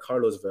players like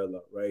Carlos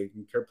Vela, right?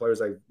 And players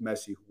like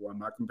Messi, who I'm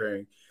not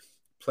comparing,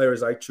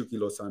 players like Chucky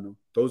Lozano.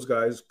 Those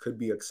guys could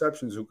be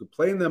exceptions who could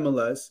play in the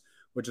MLS,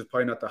 which is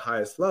probably not the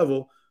highest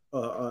level,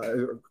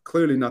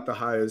 clearly not the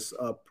highest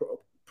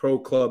pro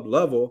club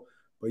level,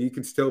 but you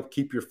can still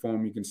keep your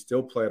form. You can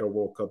still play at a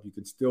World Cup. You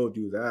can still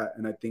do that.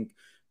 And I think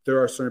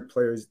there are certain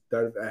players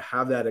that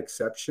have that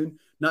exception.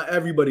 Not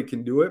everybody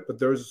can do it, but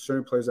there's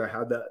certain players that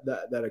have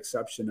that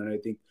exception. And I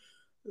think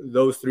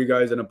those three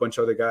guys and a bunch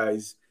of other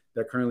guys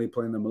that currently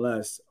play in the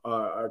MLS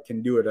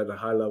can do it at a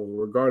high level,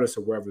 regardless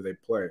of wherever they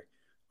play,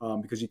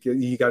 because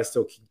you got to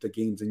still keep the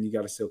games and you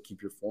got to still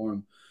keep your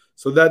form.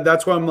 So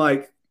that's why I'm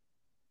like,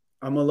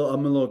 I'm a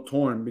little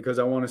torn because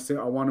I want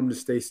him to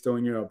stay still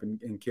in Europe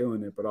and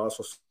killing it, but I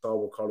also saw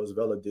what Carlos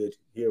Vela did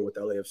here with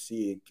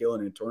LAFC and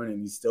killing it, touring,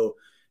 and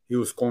he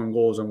was scoring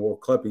goals in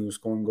World Cup, and he was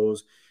scoring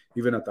goals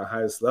even at the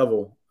highest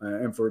level.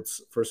 And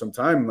for some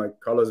time, like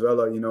Carlos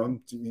Vela,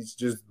 he's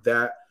just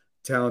that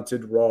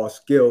talented, raw,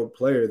 skilled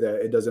player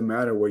that it doesn't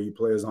matter where you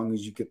play as long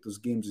as you get those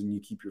games and you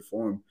keep your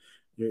form,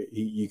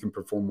 you can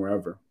perform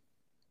wherever.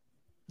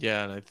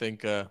 Yeah, and I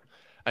think,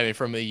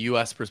 from a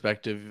U.S.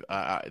 perspective,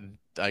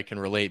 I can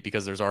relate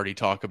because there's already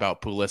talk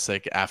about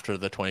Pulisic after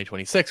the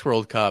 2026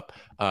 World Cup.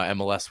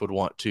 MLS would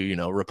want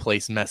to,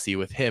 replace Messi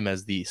with him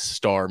as the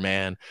star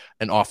man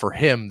and offer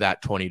him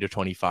that $20 to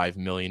 $25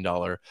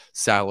 million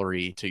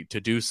salary to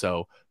do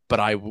so. But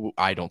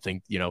I don't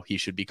think, he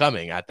should be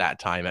coming at that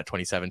time at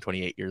 27,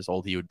 28 years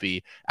old. He would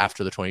be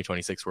after the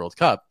 2026 World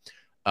Cup.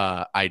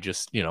 I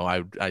just,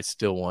 I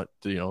still want,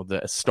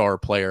 the star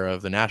player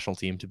of the national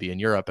team to be in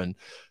Europe. And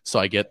so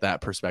I get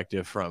that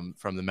perspective from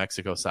the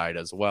Mexico side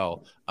as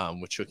well,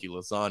 with Jimmy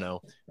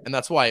Lozano. And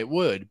that's why it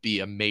would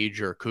be a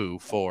major coup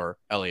for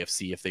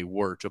LAFC if they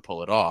were to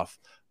pull it off.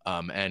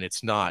 And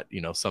it's not,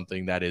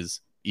 something that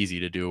is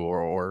easy to do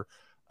or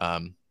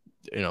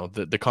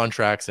the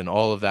contracts and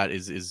all of that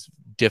is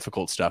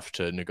difficult stuff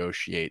to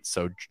negotiate.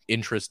 So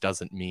interest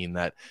doesn't mean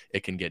that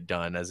it can get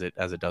done as it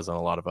does on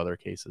a lot of other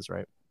cases,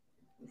 right?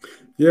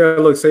 Yeah,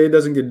 look, say it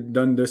doesn't get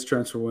done this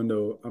transfer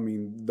window. I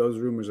mean, those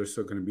rumors are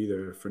still going to be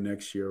there for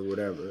next year or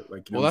whatever.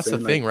 Like, well, that's the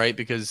thing, right?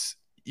 Because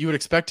you would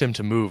expect him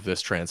to move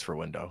this transfer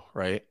window,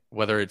 right?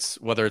 Whether it's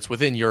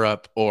within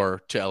Europe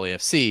or to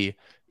LAFC,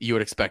 you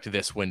would expect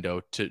this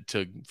window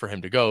for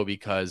him to go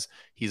because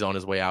he's on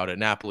his way out at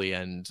Napoli,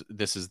 and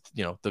this is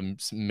the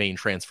main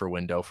transfer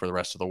window for the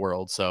rest of the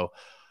world. So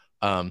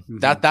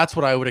that's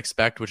what I would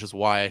expect, which is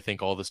why I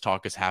think all this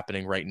talk is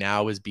happening right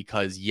now, is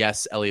because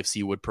yes,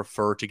 LAFC would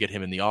prefer to get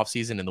him in the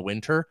offseason in the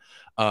winter,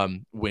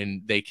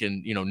 when they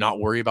can, not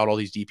worry about all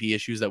these DP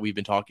issues that we've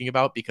been talking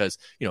about, because,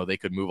 they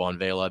could move on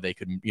Vela, they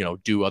could,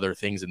 do other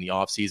things in the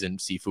offseason.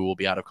 Sifu will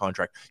be out of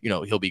contract,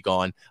 he'll be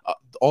gone.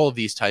 All of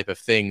these type of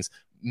things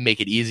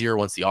make it easier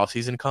once the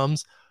offseason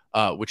comes,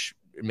 which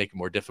make it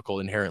more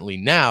difficult inherently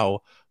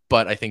now.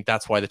 But I think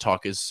that's why the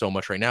talk is so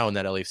much right now, and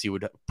that LAFC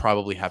would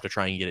probably have to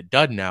try and get it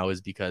done now, is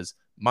because,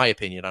 my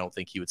opinion, I don't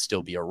think he would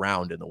still be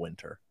around in the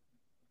winter.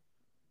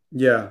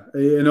 Yeah,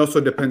 it also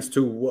depends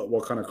too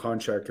what kind of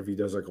contract. If he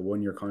does like a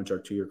 1-year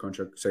contract, 2-year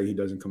contract, say he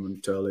doesn't come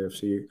into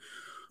LAFC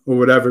or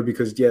whatever,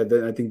 because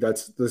then I think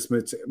this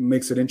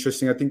makes it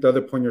interesting. I think the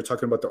other point you're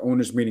talking about, the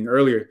owners meeting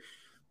earlier,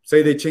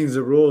 say they change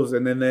the rules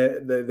and then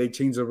they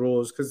change the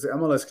rules, because the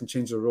MLS can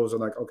change the rules and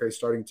like, okay,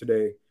 starting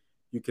today,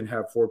 you can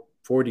have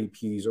 40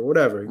 Ps or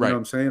whatever. You know what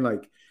I'm saying?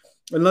 Like,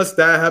 unless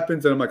that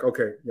happens, then I'm like,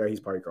 okay, yeah, he's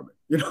probably coming.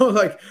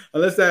 Like,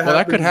 unless that happens,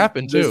 that could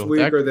happen this too.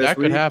 week or this that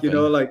week, could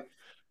happen. like,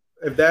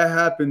 if that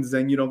happens,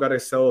 then you don't got to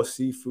sell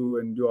Sifu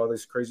and do all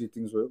these crazy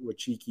things with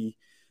Cheeky.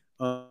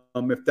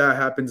 If that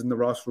happens and the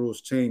Ross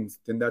rules change,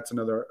 then that's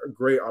another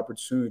great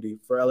opportunity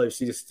for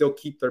LAFC to still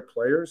keep their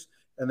players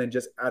and then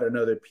just add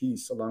another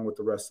piece along with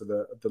the rest of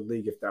the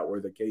league, if that were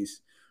the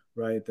case,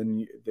 right?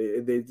 Then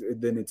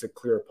then it's a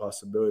clear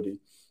possibility.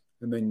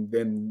 And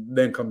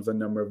then comes the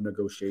number of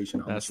negotiation.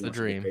 How That's much the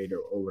dream, paid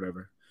or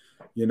whatever,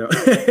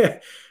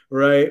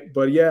 right?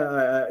 But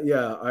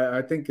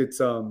I think it's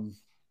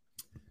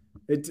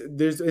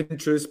there's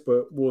interest,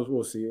 but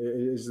we'll see.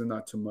 It's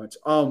not too much.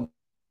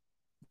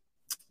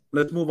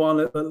 Let's move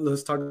on.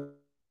 Let's talk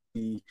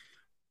the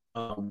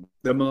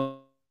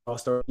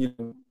All-Star.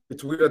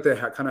 It's weird that they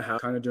kind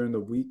of during the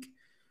week.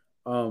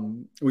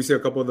 We see a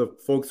couple of the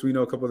folks we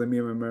know, a couple of the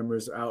Miami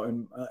members out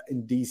in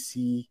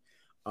DC.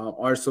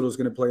 Arsenal is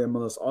going to play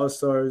MLS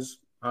All-Stars.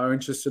 How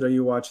interested are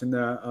you watching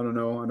that? I don't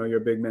know. I know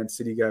you're a big Man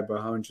City guy, but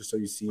how interested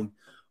are you seeing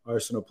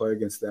Arsenal play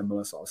against the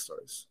MLS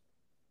All-Stars?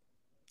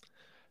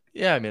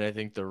 Yeah, I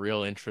think the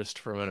real interest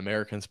from an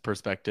American's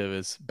perspective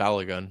is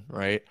Balogun,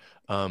 right?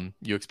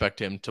 You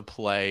expect him to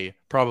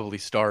probably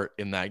start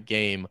in that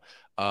game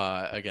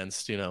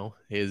against,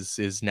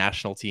 his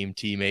national team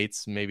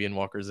teammates, maybe in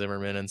Walker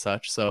Zimmerman and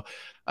such. So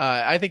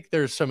I think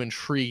there's some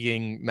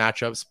intriguing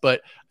matchups,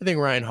 but I think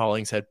Ryan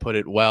Hollingshead put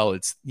it well.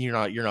 It's you're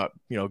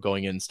not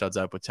going in studs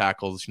up with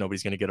tackles.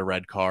 Nobody's going to get a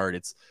red card.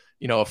 It's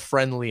a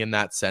friendly in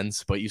that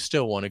sense, but you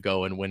still want to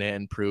go and win it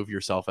and prove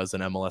yourself as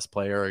an MLS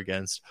player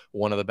against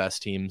one of the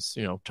best teams,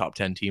 top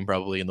 10 team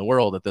probably in the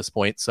world at this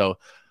point. So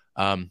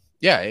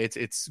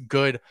it's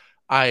good.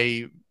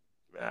 I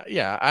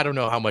don't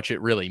know how much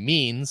it really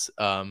means,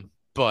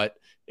 but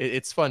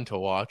it's fun to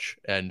watch,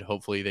 and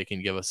hopefully they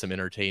can give us some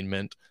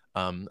entertainment.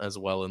 as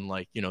well in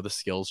like, the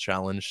skills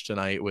challenge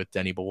tonight with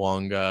Denny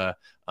Bawonga,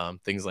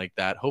 things like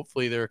that.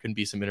 Hopefully there can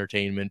be some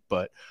entertainment,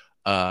 but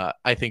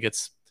I think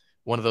it's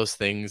one of those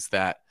things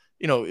that,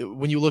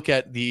 when you look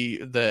at the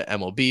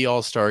MLB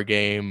All-Star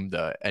game,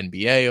 the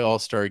NBA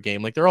All-Star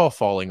game, like they're all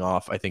falling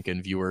off, I think,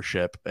 in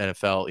viewership.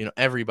 NFL,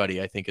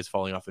 everybody I think is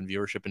falling off in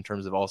viewership in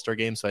terms of All-Star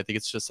games. So I think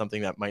it's just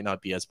something that might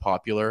not be as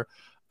popular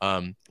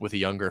with a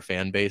younger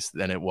fan base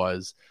than it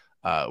was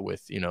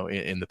with,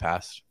 in the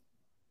past.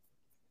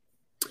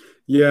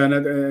 Yeah, and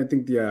I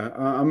think,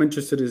 I'm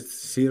interested to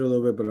see it a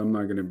little bit, but I'm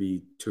not going to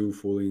be too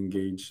fully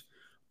engaged.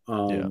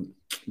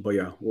 But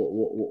yeah,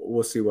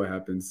 we'll see what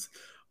happens.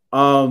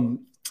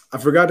 I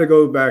forgot to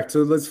go back.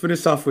 So let's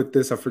finish off with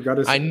this. I forgot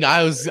to say.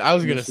 I was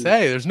going to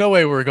say, there's no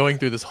way we're going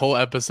through this whole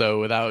episode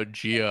without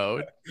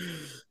Gio.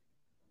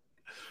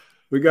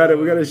 We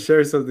gotta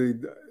share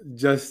something.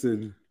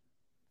 Justin.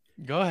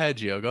 Go ahead,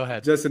 Gio. Go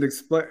ahead. Justin,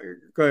 explain.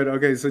 Go ahead.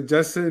 Okay, so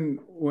Justin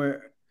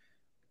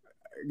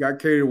got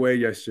carried away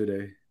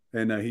yesterday,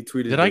 and he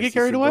tweeted. Did I get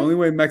carried away? The only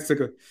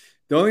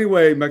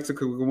way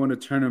Mexico will win a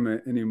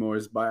tournament anymore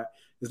is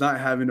not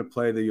having to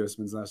play the U.S.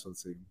 men's national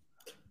team.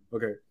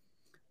 Okay.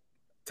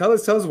 Tell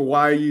us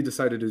why you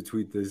decided to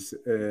tweet this,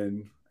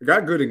 and it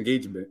got good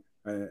engagement.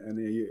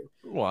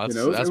 Well,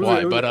 that's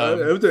why. But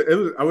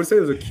I would say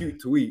it was a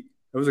cute tweet.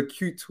 It was a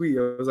cute tweet.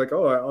 I was like, I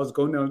was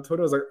going down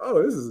Twitter. I was like,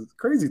 this is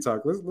crazy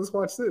talk. Let's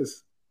watch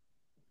this.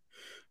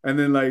 And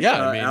then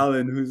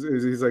Alan,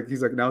 he's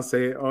like, now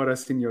say it. Ahora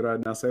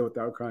señora, now say it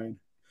without crying.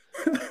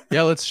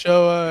 Yeah, let's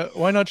show.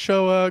 Why not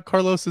show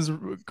Carlos's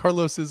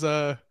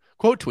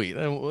quote tweet,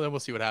 and we'll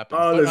see what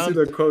happens. Let's see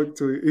the quote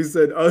tweet. He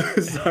said,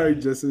 sorry,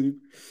 Justin.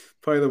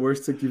 Probably the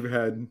worst tick you've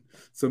had.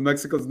 So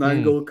Mexico's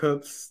 9 Gold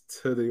Cups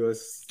to the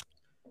U.S.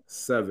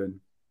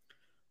 7.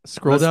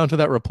 Scroll down to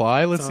that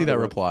reply. Let's see that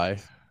reply.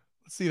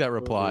 Let's see that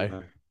reply.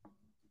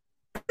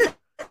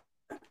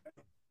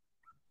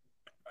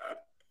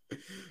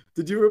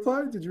 Did you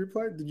reply? Did you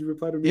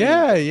reply to me?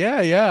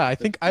 Yeah. I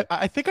think I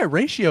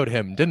ratioed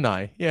him, didn't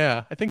I?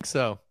 Yeah, I think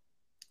so.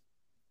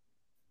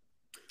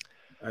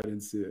 I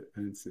didn't see it.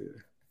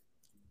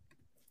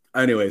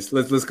 Anyways,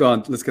 let's go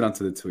on. Let's get on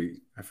to the tweet.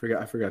 I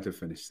forgot to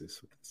finish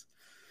this.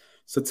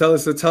 So tell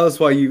us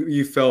why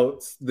you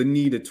felt the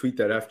need to tweet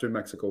that after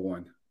Mexico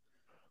won.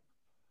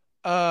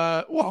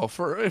 Well,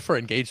 for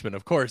engagement,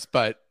 of course,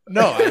 but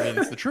no, I mean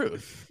it's the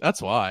truth. That's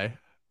why.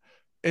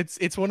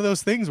 It's one of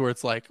those things where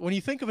it's like when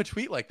you think of a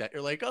tweet like that,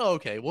 you're like, oh,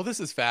 okay, well, this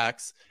is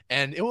facts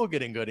and it will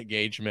get in good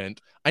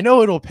engagement. I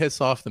know it'll piss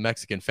off the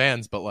Mexican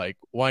fans, but like,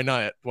 why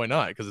not? Why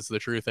not? Because it's the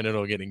truth and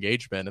it'll get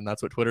engagement, and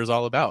that's what Twitter's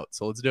all about.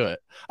 So let's do it.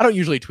 I don't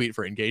usually tweet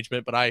for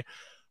engagement, but I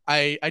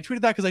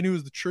tweeted that because I knew it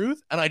was the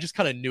truth, and I just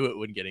kind of knew it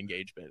wouldn't get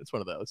engagement. It's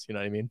one of those, you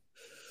know what I mean?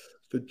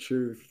 The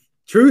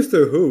truth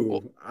to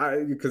who?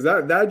 Because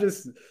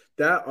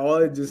that all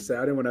it just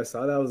sounded when I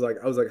saw that,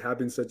 I was like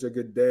having such a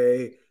good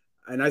day.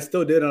 And I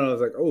still did, and I was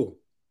like, oh,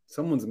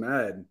 someone's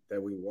mad that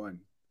we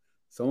won.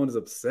 Someone's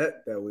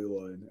upset that we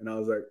won. And I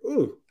was like,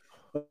 ooh,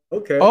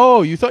 okay.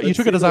 Oh, you thought you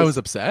took it as I was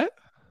upset?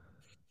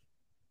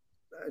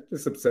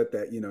 Just upset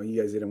that, you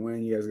guys didn't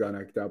win. You guys got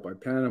knocked out by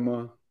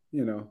Panama,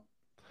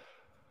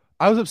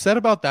 I was upset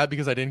about that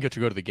because I didn't get to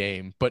go to the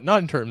game, but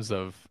not in terms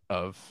of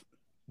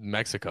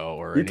Mexico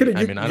or you could have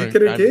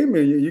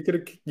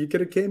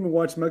came and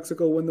watched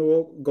Mexico win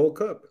the Gold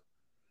Cup.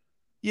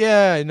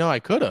 Yeah, no, I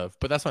could have,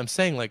 but that's what I'm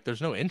saying. Like,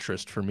 there's no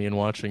interest for me in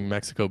watching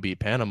Mexico beat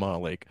Panama.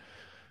 Like,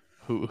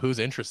 who's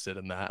interested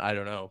in that? I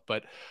don't know,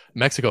 but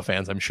Mexico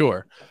fans, I'm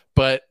sure.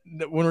 But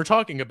when we're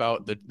talking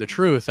about the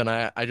truth, and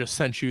I just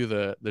sent you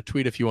the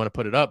tweet if you want to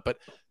put it up, but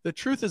the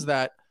truth is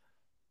that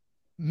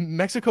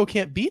Mexico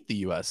can't beat the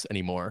U.S.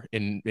 anymore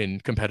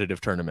in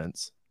competitive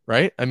tournaments,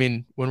 right? I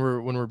mean, when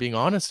we're being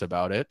honest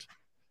about it,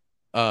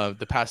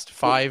 the past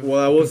 5.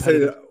 Well, I will say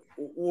that.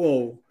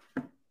 Whoa.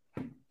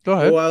 Go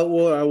ahead.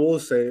 Well, I will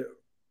say.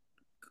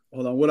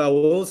 Hold on. What I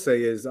will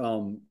say is,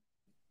 U.S.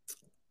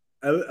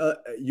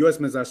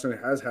 men's national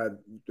has had.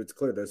 It's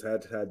clear that's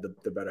had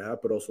the better half,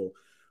 but also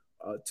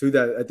to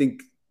that, I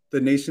think the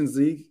Nations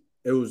League.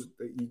 It was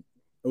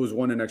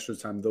won in extra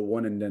time. The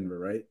one in Denver,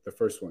 right? The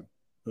first one.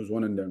 It was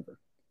one in Denver.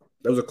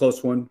 That was a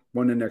close one.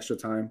 One in extra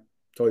time.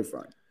 Totally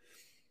fine.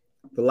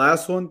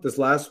 This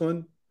last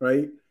one,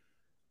 right?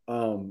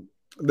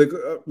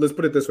 Let's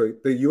put it this way: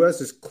 the U.S.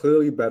 is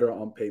clearly better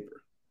on paper.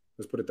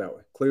 Let's put it that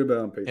way. Clearly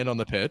better on paper. And on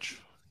the pitch.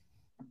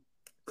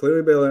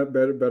 Clearly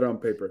better on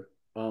paper.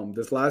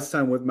 This last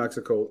time with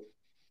Mexico,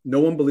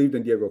 no one believed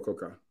in Diego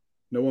Coca.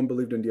 No one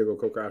believed in Diego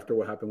Coca after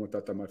what happened with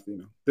Tata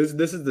Martino. This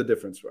is the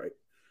difference, right?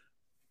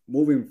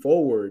 Moving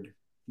forward,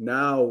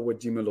 now with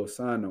Jimmy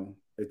Lozano,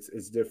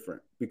 it's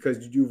different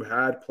because you've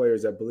had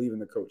players that believe in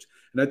the coach.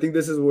 And I think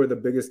this is where the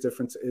biggest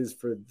difference is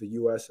for the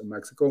U.S. and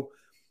Mexico.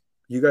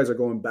 You guys are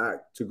going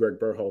back to Greg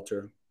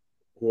Berhalter,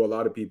 who a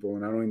lot of people,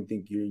 and I don't even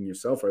think you and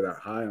yourself are that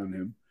high on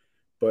him,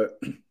 but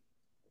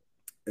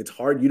it's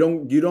hard. You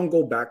don't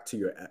go back to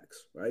your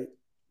ex, right?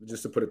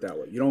 Just to put it that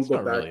way. You don't go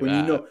back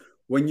really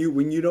when you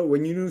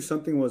knew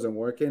something wasn't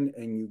working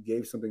and you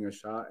gave something a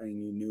shot and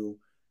you knew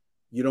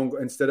You don't,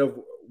 instead of,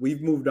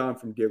 we've moved on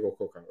from Diego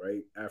Coca,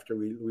 right? After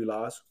we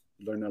lost,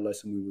 we learned our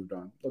lesson, we moved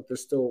on. Look,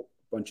 there's still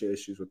a bunch of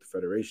issues with the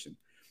federation,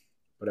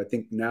 but I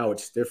think now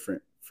it's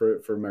different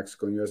for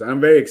Mexico and U.S. I'm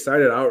very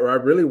excited. I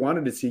really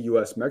wanted to see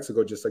U.S.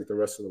 Mexico just like the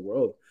rest of the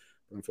world,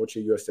 but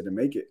unfortunately U.S. didn't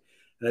make it.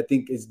 And I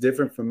think it's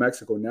different for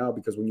Mexico now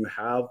because when you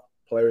have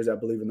players that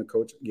believe in the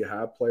coach, you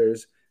have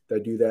players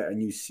that do that,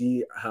 and you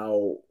see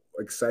how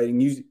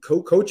exciting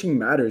coaching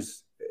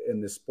matters in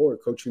this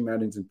sport. Coaching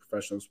matters in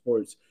professional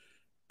sports.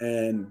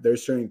 And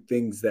there's certain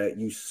things that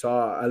you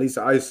saw, at least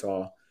I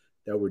saw,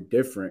 that were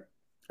different.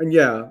 And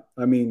yeah,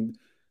 I mean,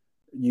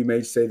 you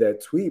may say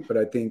that tweet, but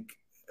I think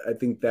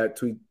that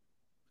tweet,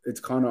 it's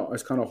kind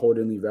of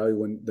holding value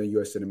when the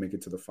U.S. didn't make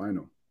it to the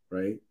final,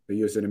 right? The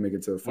U.S. didn't make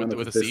it to the final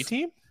with a C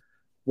team.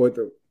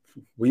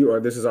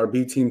 This is our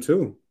B team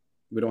too.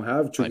 We don't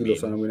have Jimmy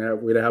Lozano.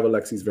 We don't have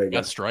Alexis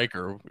Vega.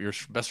 Your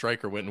best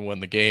striker went and won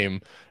the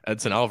game.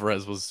 Edson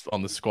Alvarez was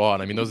on the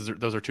squad. I mean, those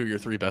are two of your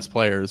three best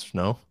players.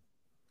 No.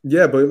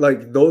 Yeah, but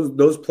like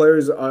those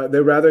players,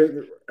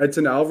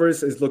 Edson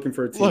Alvarez is looking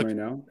for a team right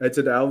now.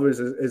 Edson Alvarez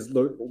is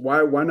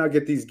why not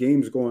get these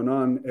games going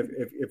on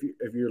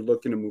if you're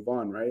looking to move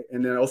on, right?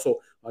 And then also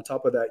on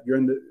top of that,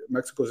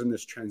 Mexico's in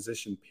this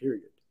transition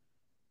period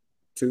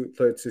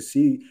to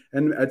see,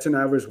 and Edson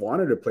Alvarez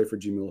wanted to play for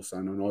Jimmy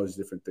Lozano and all these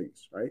different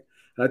things, right?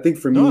 And I think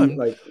for me,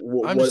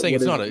 I'm just saying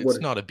it's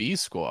not a B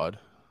squad.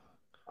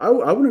 I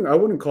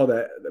wouldn't call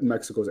that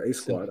Mexico's A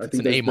squad. I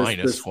think it's an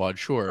A- squad,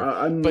 sure.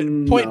 But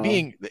point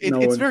being,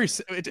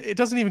 it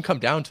doesn't even come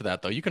down to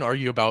that though. You can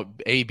argue about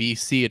A, B,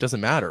 C. It doesn't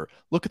matter.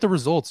 Look at the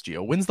results,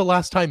 Gio. When's the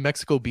last time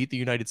Mexico beat the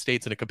United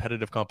States in a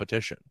competitive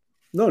competition?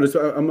 No, I'm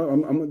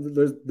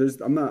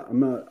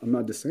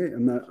not just saying.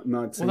 I'm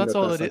not saying that's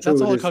all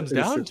it comes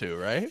down to,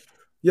 right?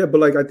 Yeah, but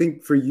like I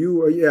think for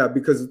you,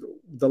 because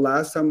the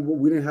last time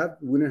we didn't have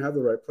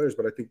the right players,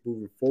 but I think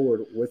moving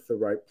forward with the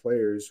right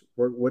players,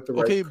 with the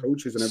right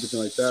coaches and everything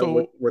like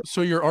that.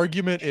 So your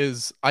argument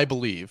is, I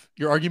believe.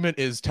 Your argument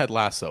is Ted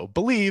Lasso.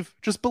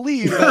 Just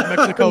believe that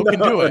Mexico can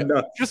do it.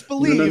 No. Just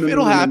believe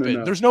it'll happen.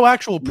 No. There's no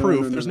actual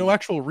proof. There's no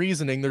actual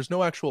reasoning. There's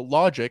no actual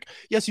logic.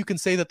 Yes, you can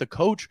say that the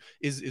coach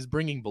is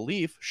bringing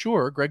belief.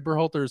 Sure, Greg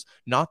Berhalter's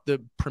not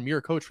the premier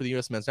coach for the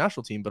U.S. men's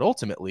national team, but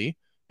ultimately,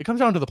 it comes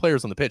down to the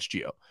players on the pitch,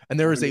 Gio. And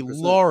there is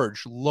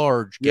 100%. a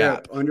large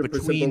gap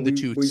between the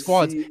two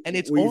squads. And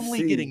it's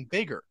only getting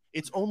bigger.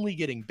 It's only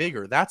getting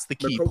bigger. That's the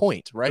key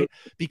point, right?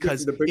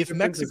 Because if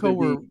Mexico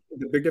were...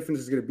 The big difference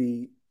is going to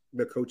be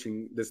the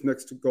coaching this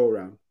next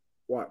go-around.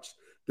 Watch.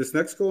 This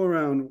next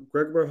go-around,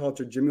 Greg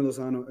Berhalter, Jimmy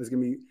Lozano is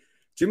going to be...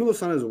 Jimmy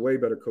Lozano is a way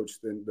better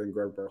coach than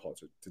Greg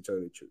Berhalter, to tell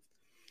you the truth.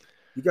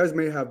 You guys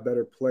may have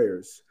better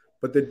players,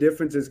 but the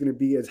difference is going to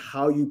be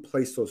how you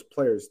place those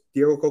players.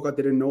 Diego Coca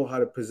didn't know how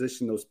to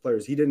position those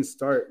players. He didn't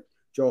start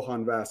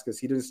Johan Vasquez.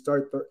 He didn't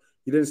start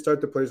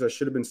the players that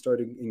should have been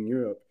starting in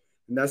Europe.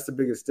 And that's the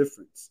biggest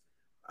difference,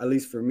 at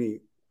least for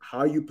me.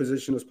 How you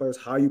position those players,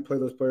 how you play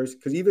those players.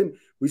 Because even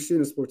we see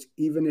in sports,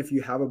 even if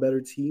you have a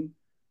better team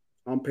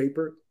on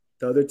paper,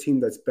 the other team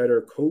that's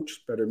better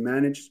coached, better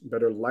managed,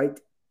 better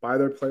liked by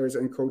their players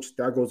and coached,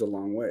 that goes a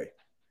long way.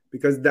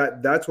 Because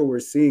that's what we're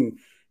seeing.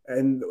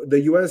 And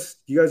the U.S.,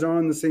 you guys are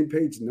on the same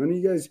page. None of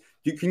you guys,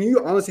 can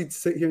you honestly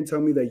sit here and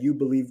tell me that you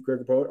believe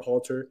Greg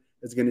Berhalter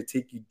is going to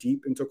take you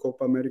deep into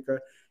Copa America?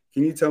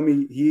 Can you tell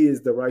me he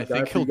is the right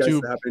guy for you guys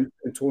to have in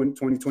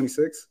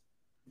 2026?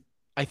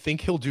 I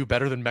think he'll do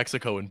better than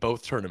Mexico in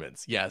both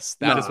tournaments. Yes,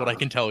 that is what I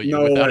can tell you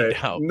without a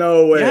doubt.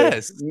 No way.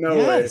 Yes. No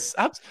way.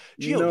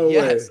 Gio, no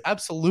yes, way.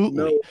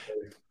 Absolutely.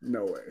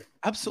 No way.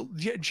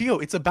 Absolutely.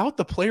 Gio, it's about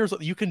the players.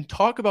 You can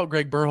talk about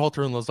Greg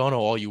Berhalter and Lozano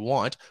all you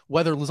want.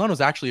 Whether Lozano's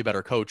actually a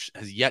better coach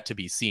has yet to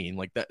be seen.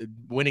 Like that,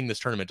 winning this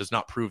tournament does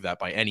not prove that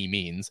by any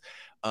means.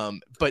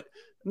 But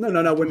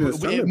no. Winning this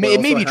tournament, it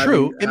may be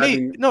true. It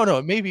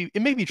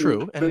may be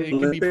true, and it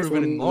can be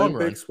proven in the long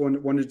run.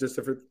 One is just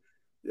different.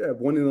 Yeah,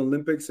 one in the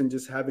Olympics and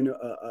just having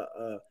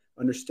a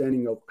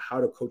understanding of how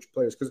to coach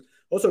players. Because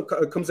also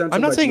it comes down to...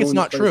 I'm not saying it's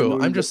not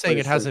true. I'm just saying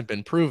it hasn't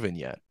been proven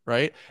yet,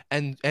 right?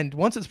 And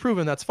once it's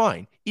proven, that's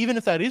fine. Even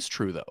if that is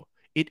true, though,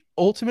 it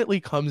ultimately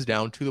comes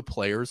down to the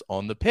players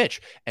on the pitch.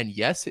 And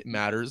yes, it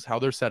matters how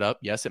they're set up.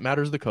 Yes, it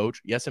matters the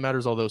coach. Yes, it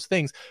matters all those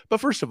things. But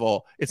first of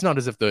all, it's not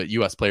as if the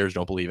U.S. players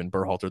don't believe in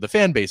Berhalter. The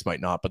fan base might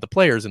not, but the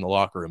players in the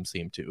locker room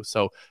seem to.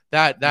 So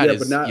that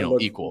is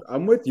equal.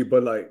 I'm with you,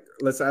 but like,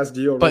 let's ask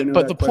Gio.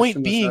 But the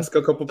point being, let's ask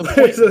a couple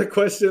players the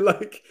question.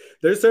 Like,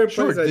 there's certain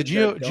players. The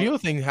Gio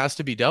thing has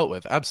to be dealt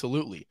with,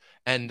 absolutely.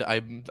 And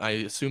I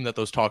assume that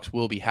those talks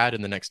will be had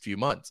in the next few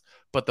months.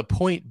 But the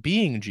point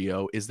being,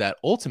 Gio, is that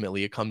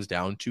ultimately it comes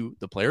down to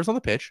the players on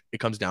the pitch. It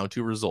comes down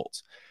to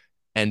results.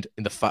 And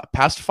in the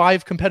past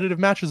 5 competitive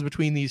matches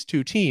between these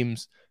two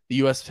teams, the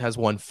U.S. has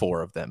won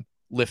 4 of them,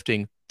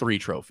 lifting 3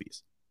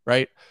 trophies.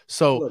 Right?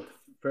 So, look,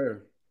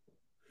 fair.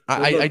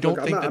 I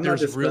don't think that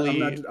there's really.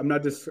 I'm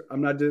not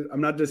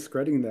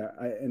discrediting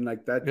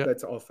that.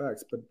 That's all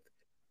facts. But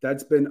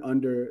that's been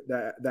under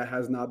that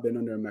has not been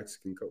under a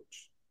Mexican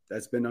coach.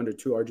 That's been under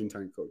 2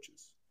 Argentine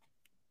coaches.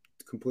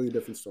 It's a completely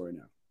different story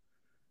now.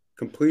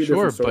 Completely Sure,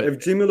 different story. but If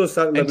Jimmy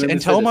Lozano, let me say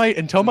until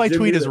this. my If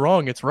tweet Jimmy, is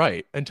wrong, it's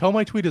right. Until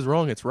my tweet is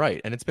wrong, it's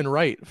right, and it's been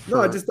right no,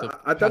 I for just the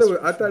I thought it past was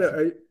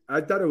I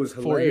thought it was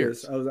 4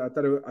 years. hilarious. I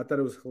thought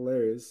it was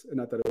hilarious,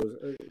 and I thought it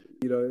was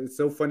it's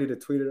so funny to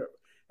tweet it,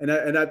 and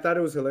I thought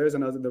it was hilarious,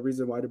 and the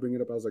reason why to bring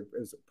it up, I was like,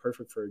 it's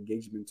perfect for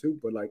engagement too.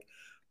 But like,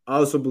 I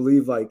also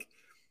believe like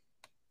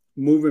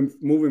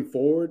moving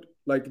forward,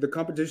 like the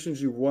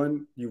competitions you've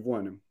won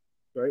them,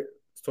 right?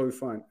 It's totally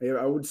fine.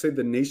 I would say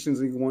the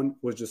Nations League one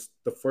was just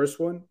the first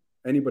one.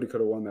 Anybody could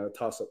have won that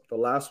toss up. The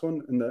last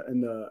one in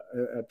the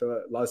at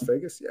the Las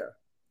Vegas, yeah,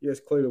 you guys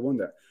clearly won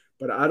that.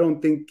 But I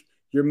don't think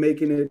you're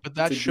making it But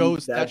that to be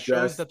shows that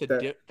dress that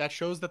that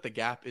shows that the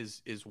gap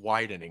is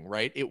widening,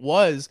 right? It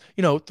was,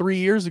 3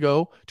 years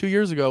ago, 2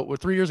 years ago, or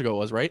 3 years ago it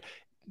was, right?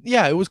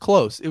 Yeah, it was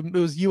close. It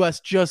was US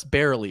just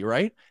barely,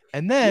 right?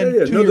 And then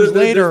yeah. two No, years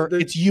later,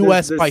 it's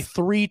US by there's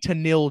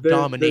 3-0 there's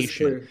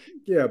domination. clear,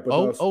 yeah, but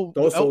Oh,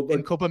 also in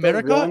like Copa the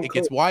America, wrong it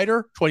gets coach.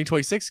 wider.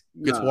 2026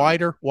 gets Nah,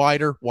 wider,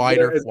 wider, yeah,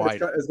 wider,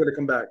 wider. it's gonna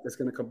come back. It's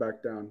gonna come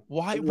back down.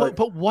 Why? Like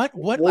What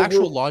we're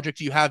actual logic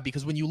do you have?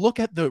 Because when you look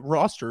at the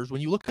rosters,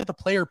 when you look at the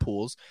player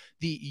pools,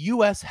 the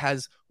US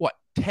has what,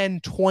 10,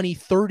 20,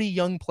 30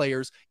 young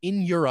players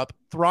in Europe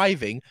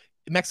thriving.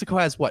 Mexico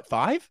has what,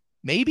 5?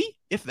 Maybe,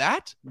 if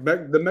that?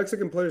 The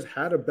Mexican players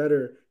had a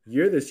better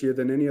year this year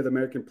than any of the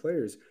American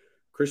players.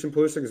 Christian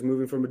Pulisic is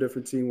moving from a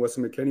different team.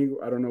 Weston McKennie,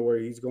 I don't know where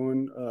he's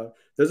going.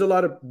 There's a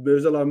lot of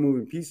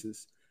moving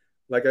pieces.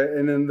 Like,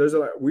 and then there's a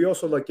lot. We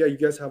also like, yeah, you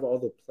guys have all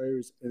the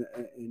players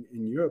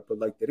in Europe, but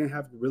like they didn't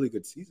have really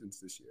good seasons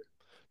this year.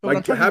 No, but I'm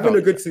Like talking having about,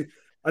 a good season.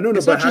 I don't know,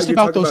 it's but not how just you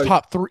about talk those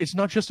about, top 3. It's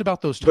not just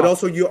about those but top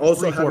also you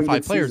also 3, 4, having 5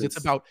 good players.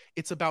 seasons.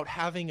 It's about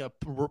having a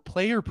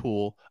player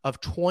pool of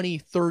 20,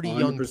 30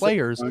 young 100%,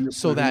 players, 100%,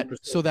 so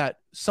 100%. that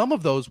some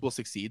of those will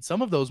succeed,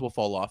 some of those will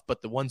fall off,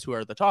 but the ones who are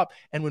at the top.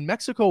 And when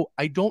Mexico,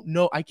 I don't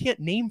know, I can't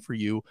name for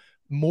you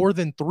more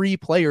than 3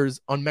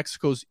 players on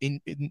Mexico's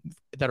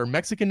that are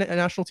Mexican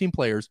national team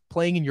players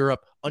playing in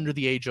Europe under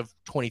the age of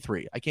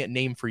 23. I can't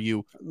name for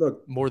you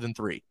Look, more than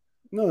 3.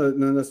 no,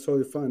 that's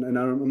totally fine. And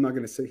I'm not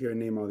going to sit here and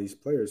name all these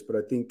players, but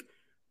I think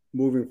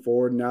moving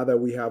forward, now that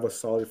we have a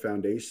solid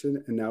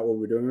foundation and now what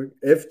we're doing,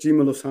 if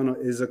Jimmy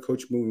Lozano is a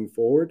coach moving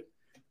forward,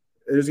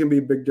 there's going to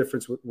be a big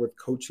difference with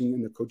coaching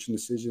and the coaching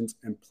decisions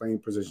and playing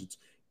positions.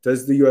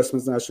 Does the U.S.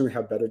 men's national team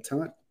have better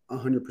talent?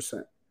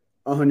 100%.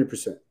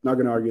 100%. Not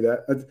going to argue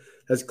that.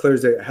 That's clear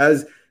as day.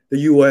 Has the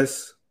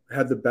U.S.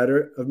 had the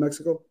better of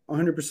Mexico?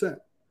 100%.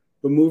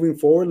 But moving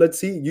forward, let's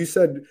see. You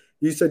said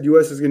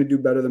U.S. is going to do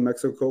better than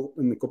Mexico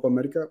in the Copa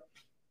America.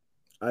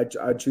 I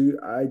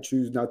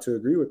choose not to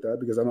agree with that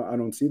because I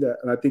don't see that.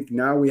 And I think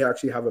now we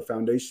actually have a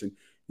foundation.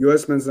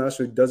 U.S. men's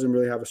national doesn't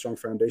really have a strong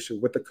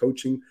foundation with the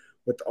coaching,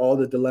 with all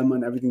the dilemma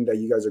and everything that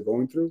you guys are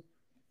going through.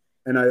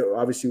 And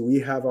obviously we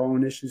have our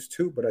own issues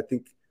too. But I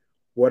think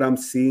what I'm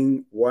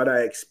seeing, what I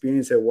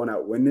experienced at One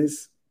Out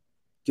Witness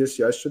just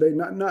yesterday,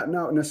 not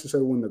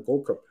necessarily win the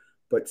Gold Cup,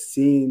 but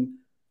seeing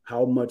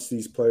how much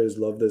these players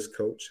love this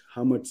coach,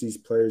 how much these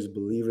players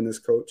believe in this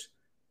coach,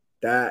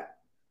 that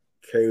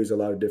carries a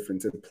lot of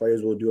difference, and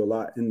players will do a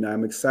lot. And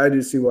I'm excited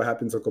to see what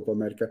happens in Copa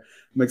America.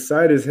 I'm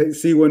excited to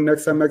see when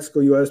next time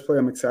Mexico-US play.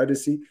 I'm excited to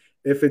see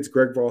if it's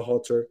Greg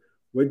Berhalter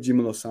with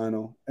Jimmy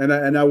Lozano.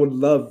 And I would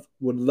love,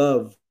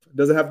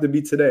 doesn't have to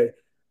be today.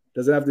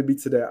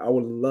 I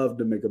would love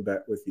to make a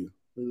bet with you.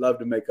 Love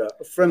to make a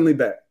friendly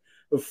bet.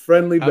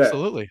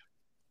 Absolutely.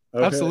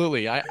 Okay.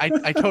 Absolutely.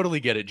 I totally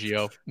get it,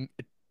 Gio.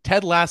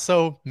 Ted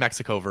Lasso,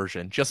 Mexico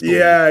version. Just believe.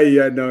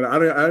 Yeah. No, I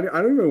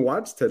don't even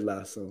watch Ted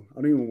Lasso.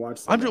 I don't even watch.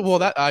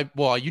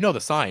 You know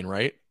the sign,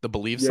 right? The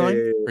believe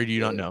sign, or do you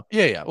not know?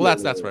 Yeah. Well,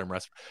 that's what I'm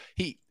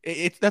resting.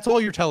 That's all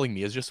you're telling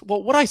me is just,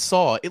 well, what I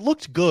saw. It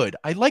looked good.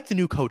 I like the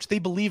new coach. They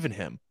believe in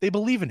him.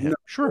 No,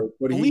 Sure,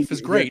 belief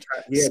is great.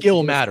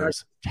 Skill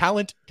matters.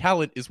 Talent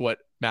is what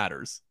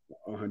matters.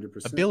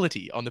 100%.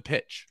 Ability on the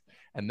pitch,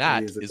 and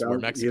that is where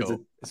Mexico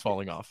is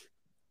falling off.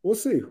 We'll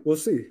see.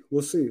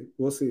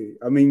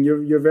 I mean,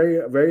 you're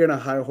very, very on a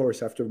high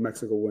horse after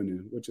Mexico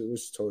winning, which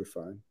is totally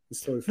fine.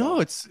 It's totally fine. No,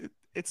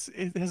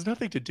 it has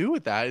nothing to do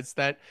with that. It's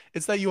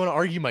that you want to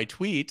argue my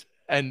tweet,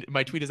 and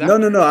my tweet is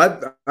accurate.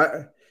 No.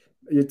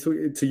 You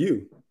to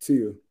you.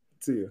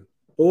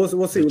 But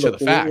we'll see. To the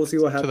facts. We'll see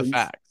what happens.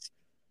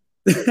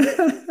 To the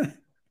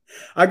facts.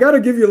 I gotta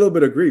give you a little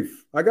bit of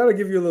grief. I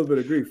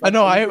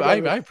know.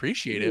 I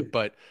appreciate it,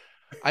 but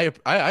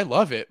I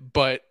love it.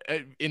 But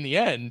in the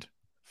end,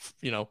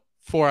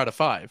 4 out of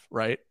 5,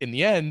 right? In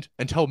the end,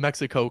 until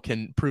Mexico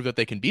can prove that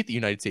they can beat the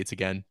United States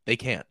again, they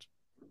can't.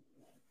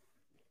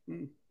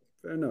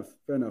 Fair enough.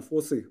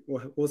 We'll see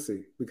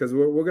because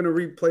we're gonna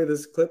replay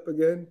this clip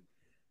again,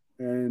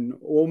 and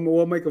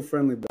we'll make a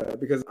friendly bet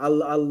because I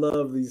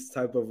love these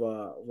type of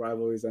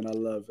rivalries, and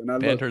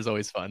banter is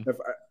always fun.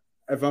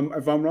 If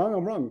I'm wrong,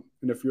 I'm wrong,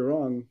 and if you're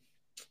wrong,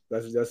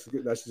 that's just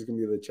gonna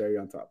be the cherry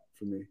on top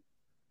for me.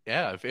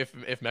 Yeah,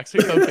 if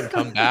Mexico can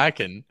come back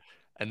and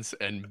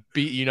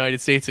beat United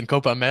States in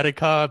Copa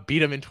America, beat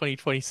them in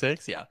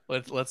 2026. Yeah,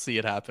 let's see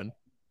it happen.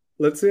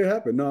 Let's see it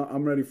happen. No,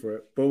 I'm ready for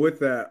it. But with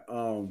that,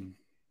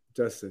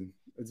 Justin,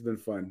 It's been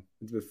fun.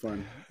 It's been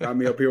fun. Got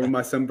me up here with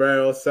my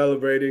sombrero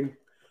celebrating.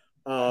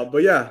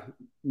 But yeah,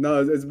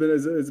 no, it's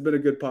been a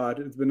good pod.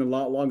 It's been a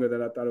lot longer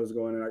than I thought it was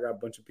going, and I got a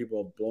bunch of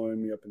people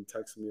blowing me up and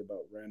texting me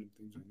about random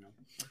things right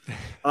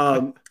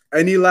now.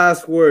 Any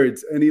last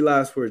words? Any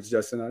last words,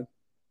 Justin?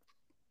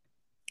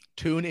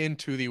 Tune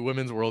into the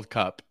Women's World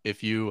Cup.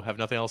 If you have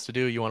nothing else to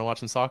do, you want to watch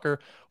some soccer,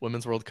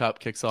 Women's World Cup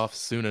kicks off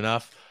soon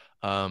enough.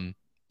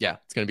 Yeah,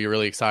 it's going to be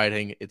really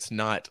exciting. It's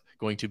not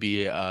going to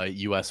be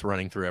U.S.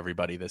 running through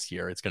everybody this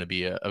year. It's going to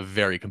be a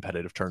very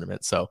competitive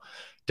tournament. So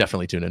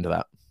definitely tune into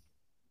that.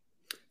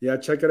 Yeah,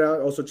 check it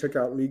out. Also check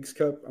out Leagues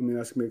Cup. I mean,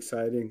 that's going to be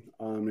exciting.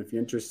 If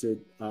you're interested,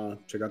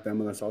 check out the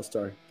MLS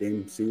All-Star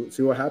game.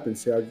 See what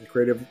happens. See how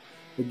creative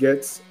it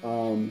gets.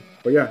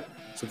 But yeah,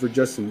 so for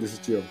Justin, this is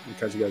Gio. We'll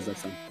catch you guys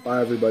next time.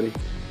 Bye, everybody.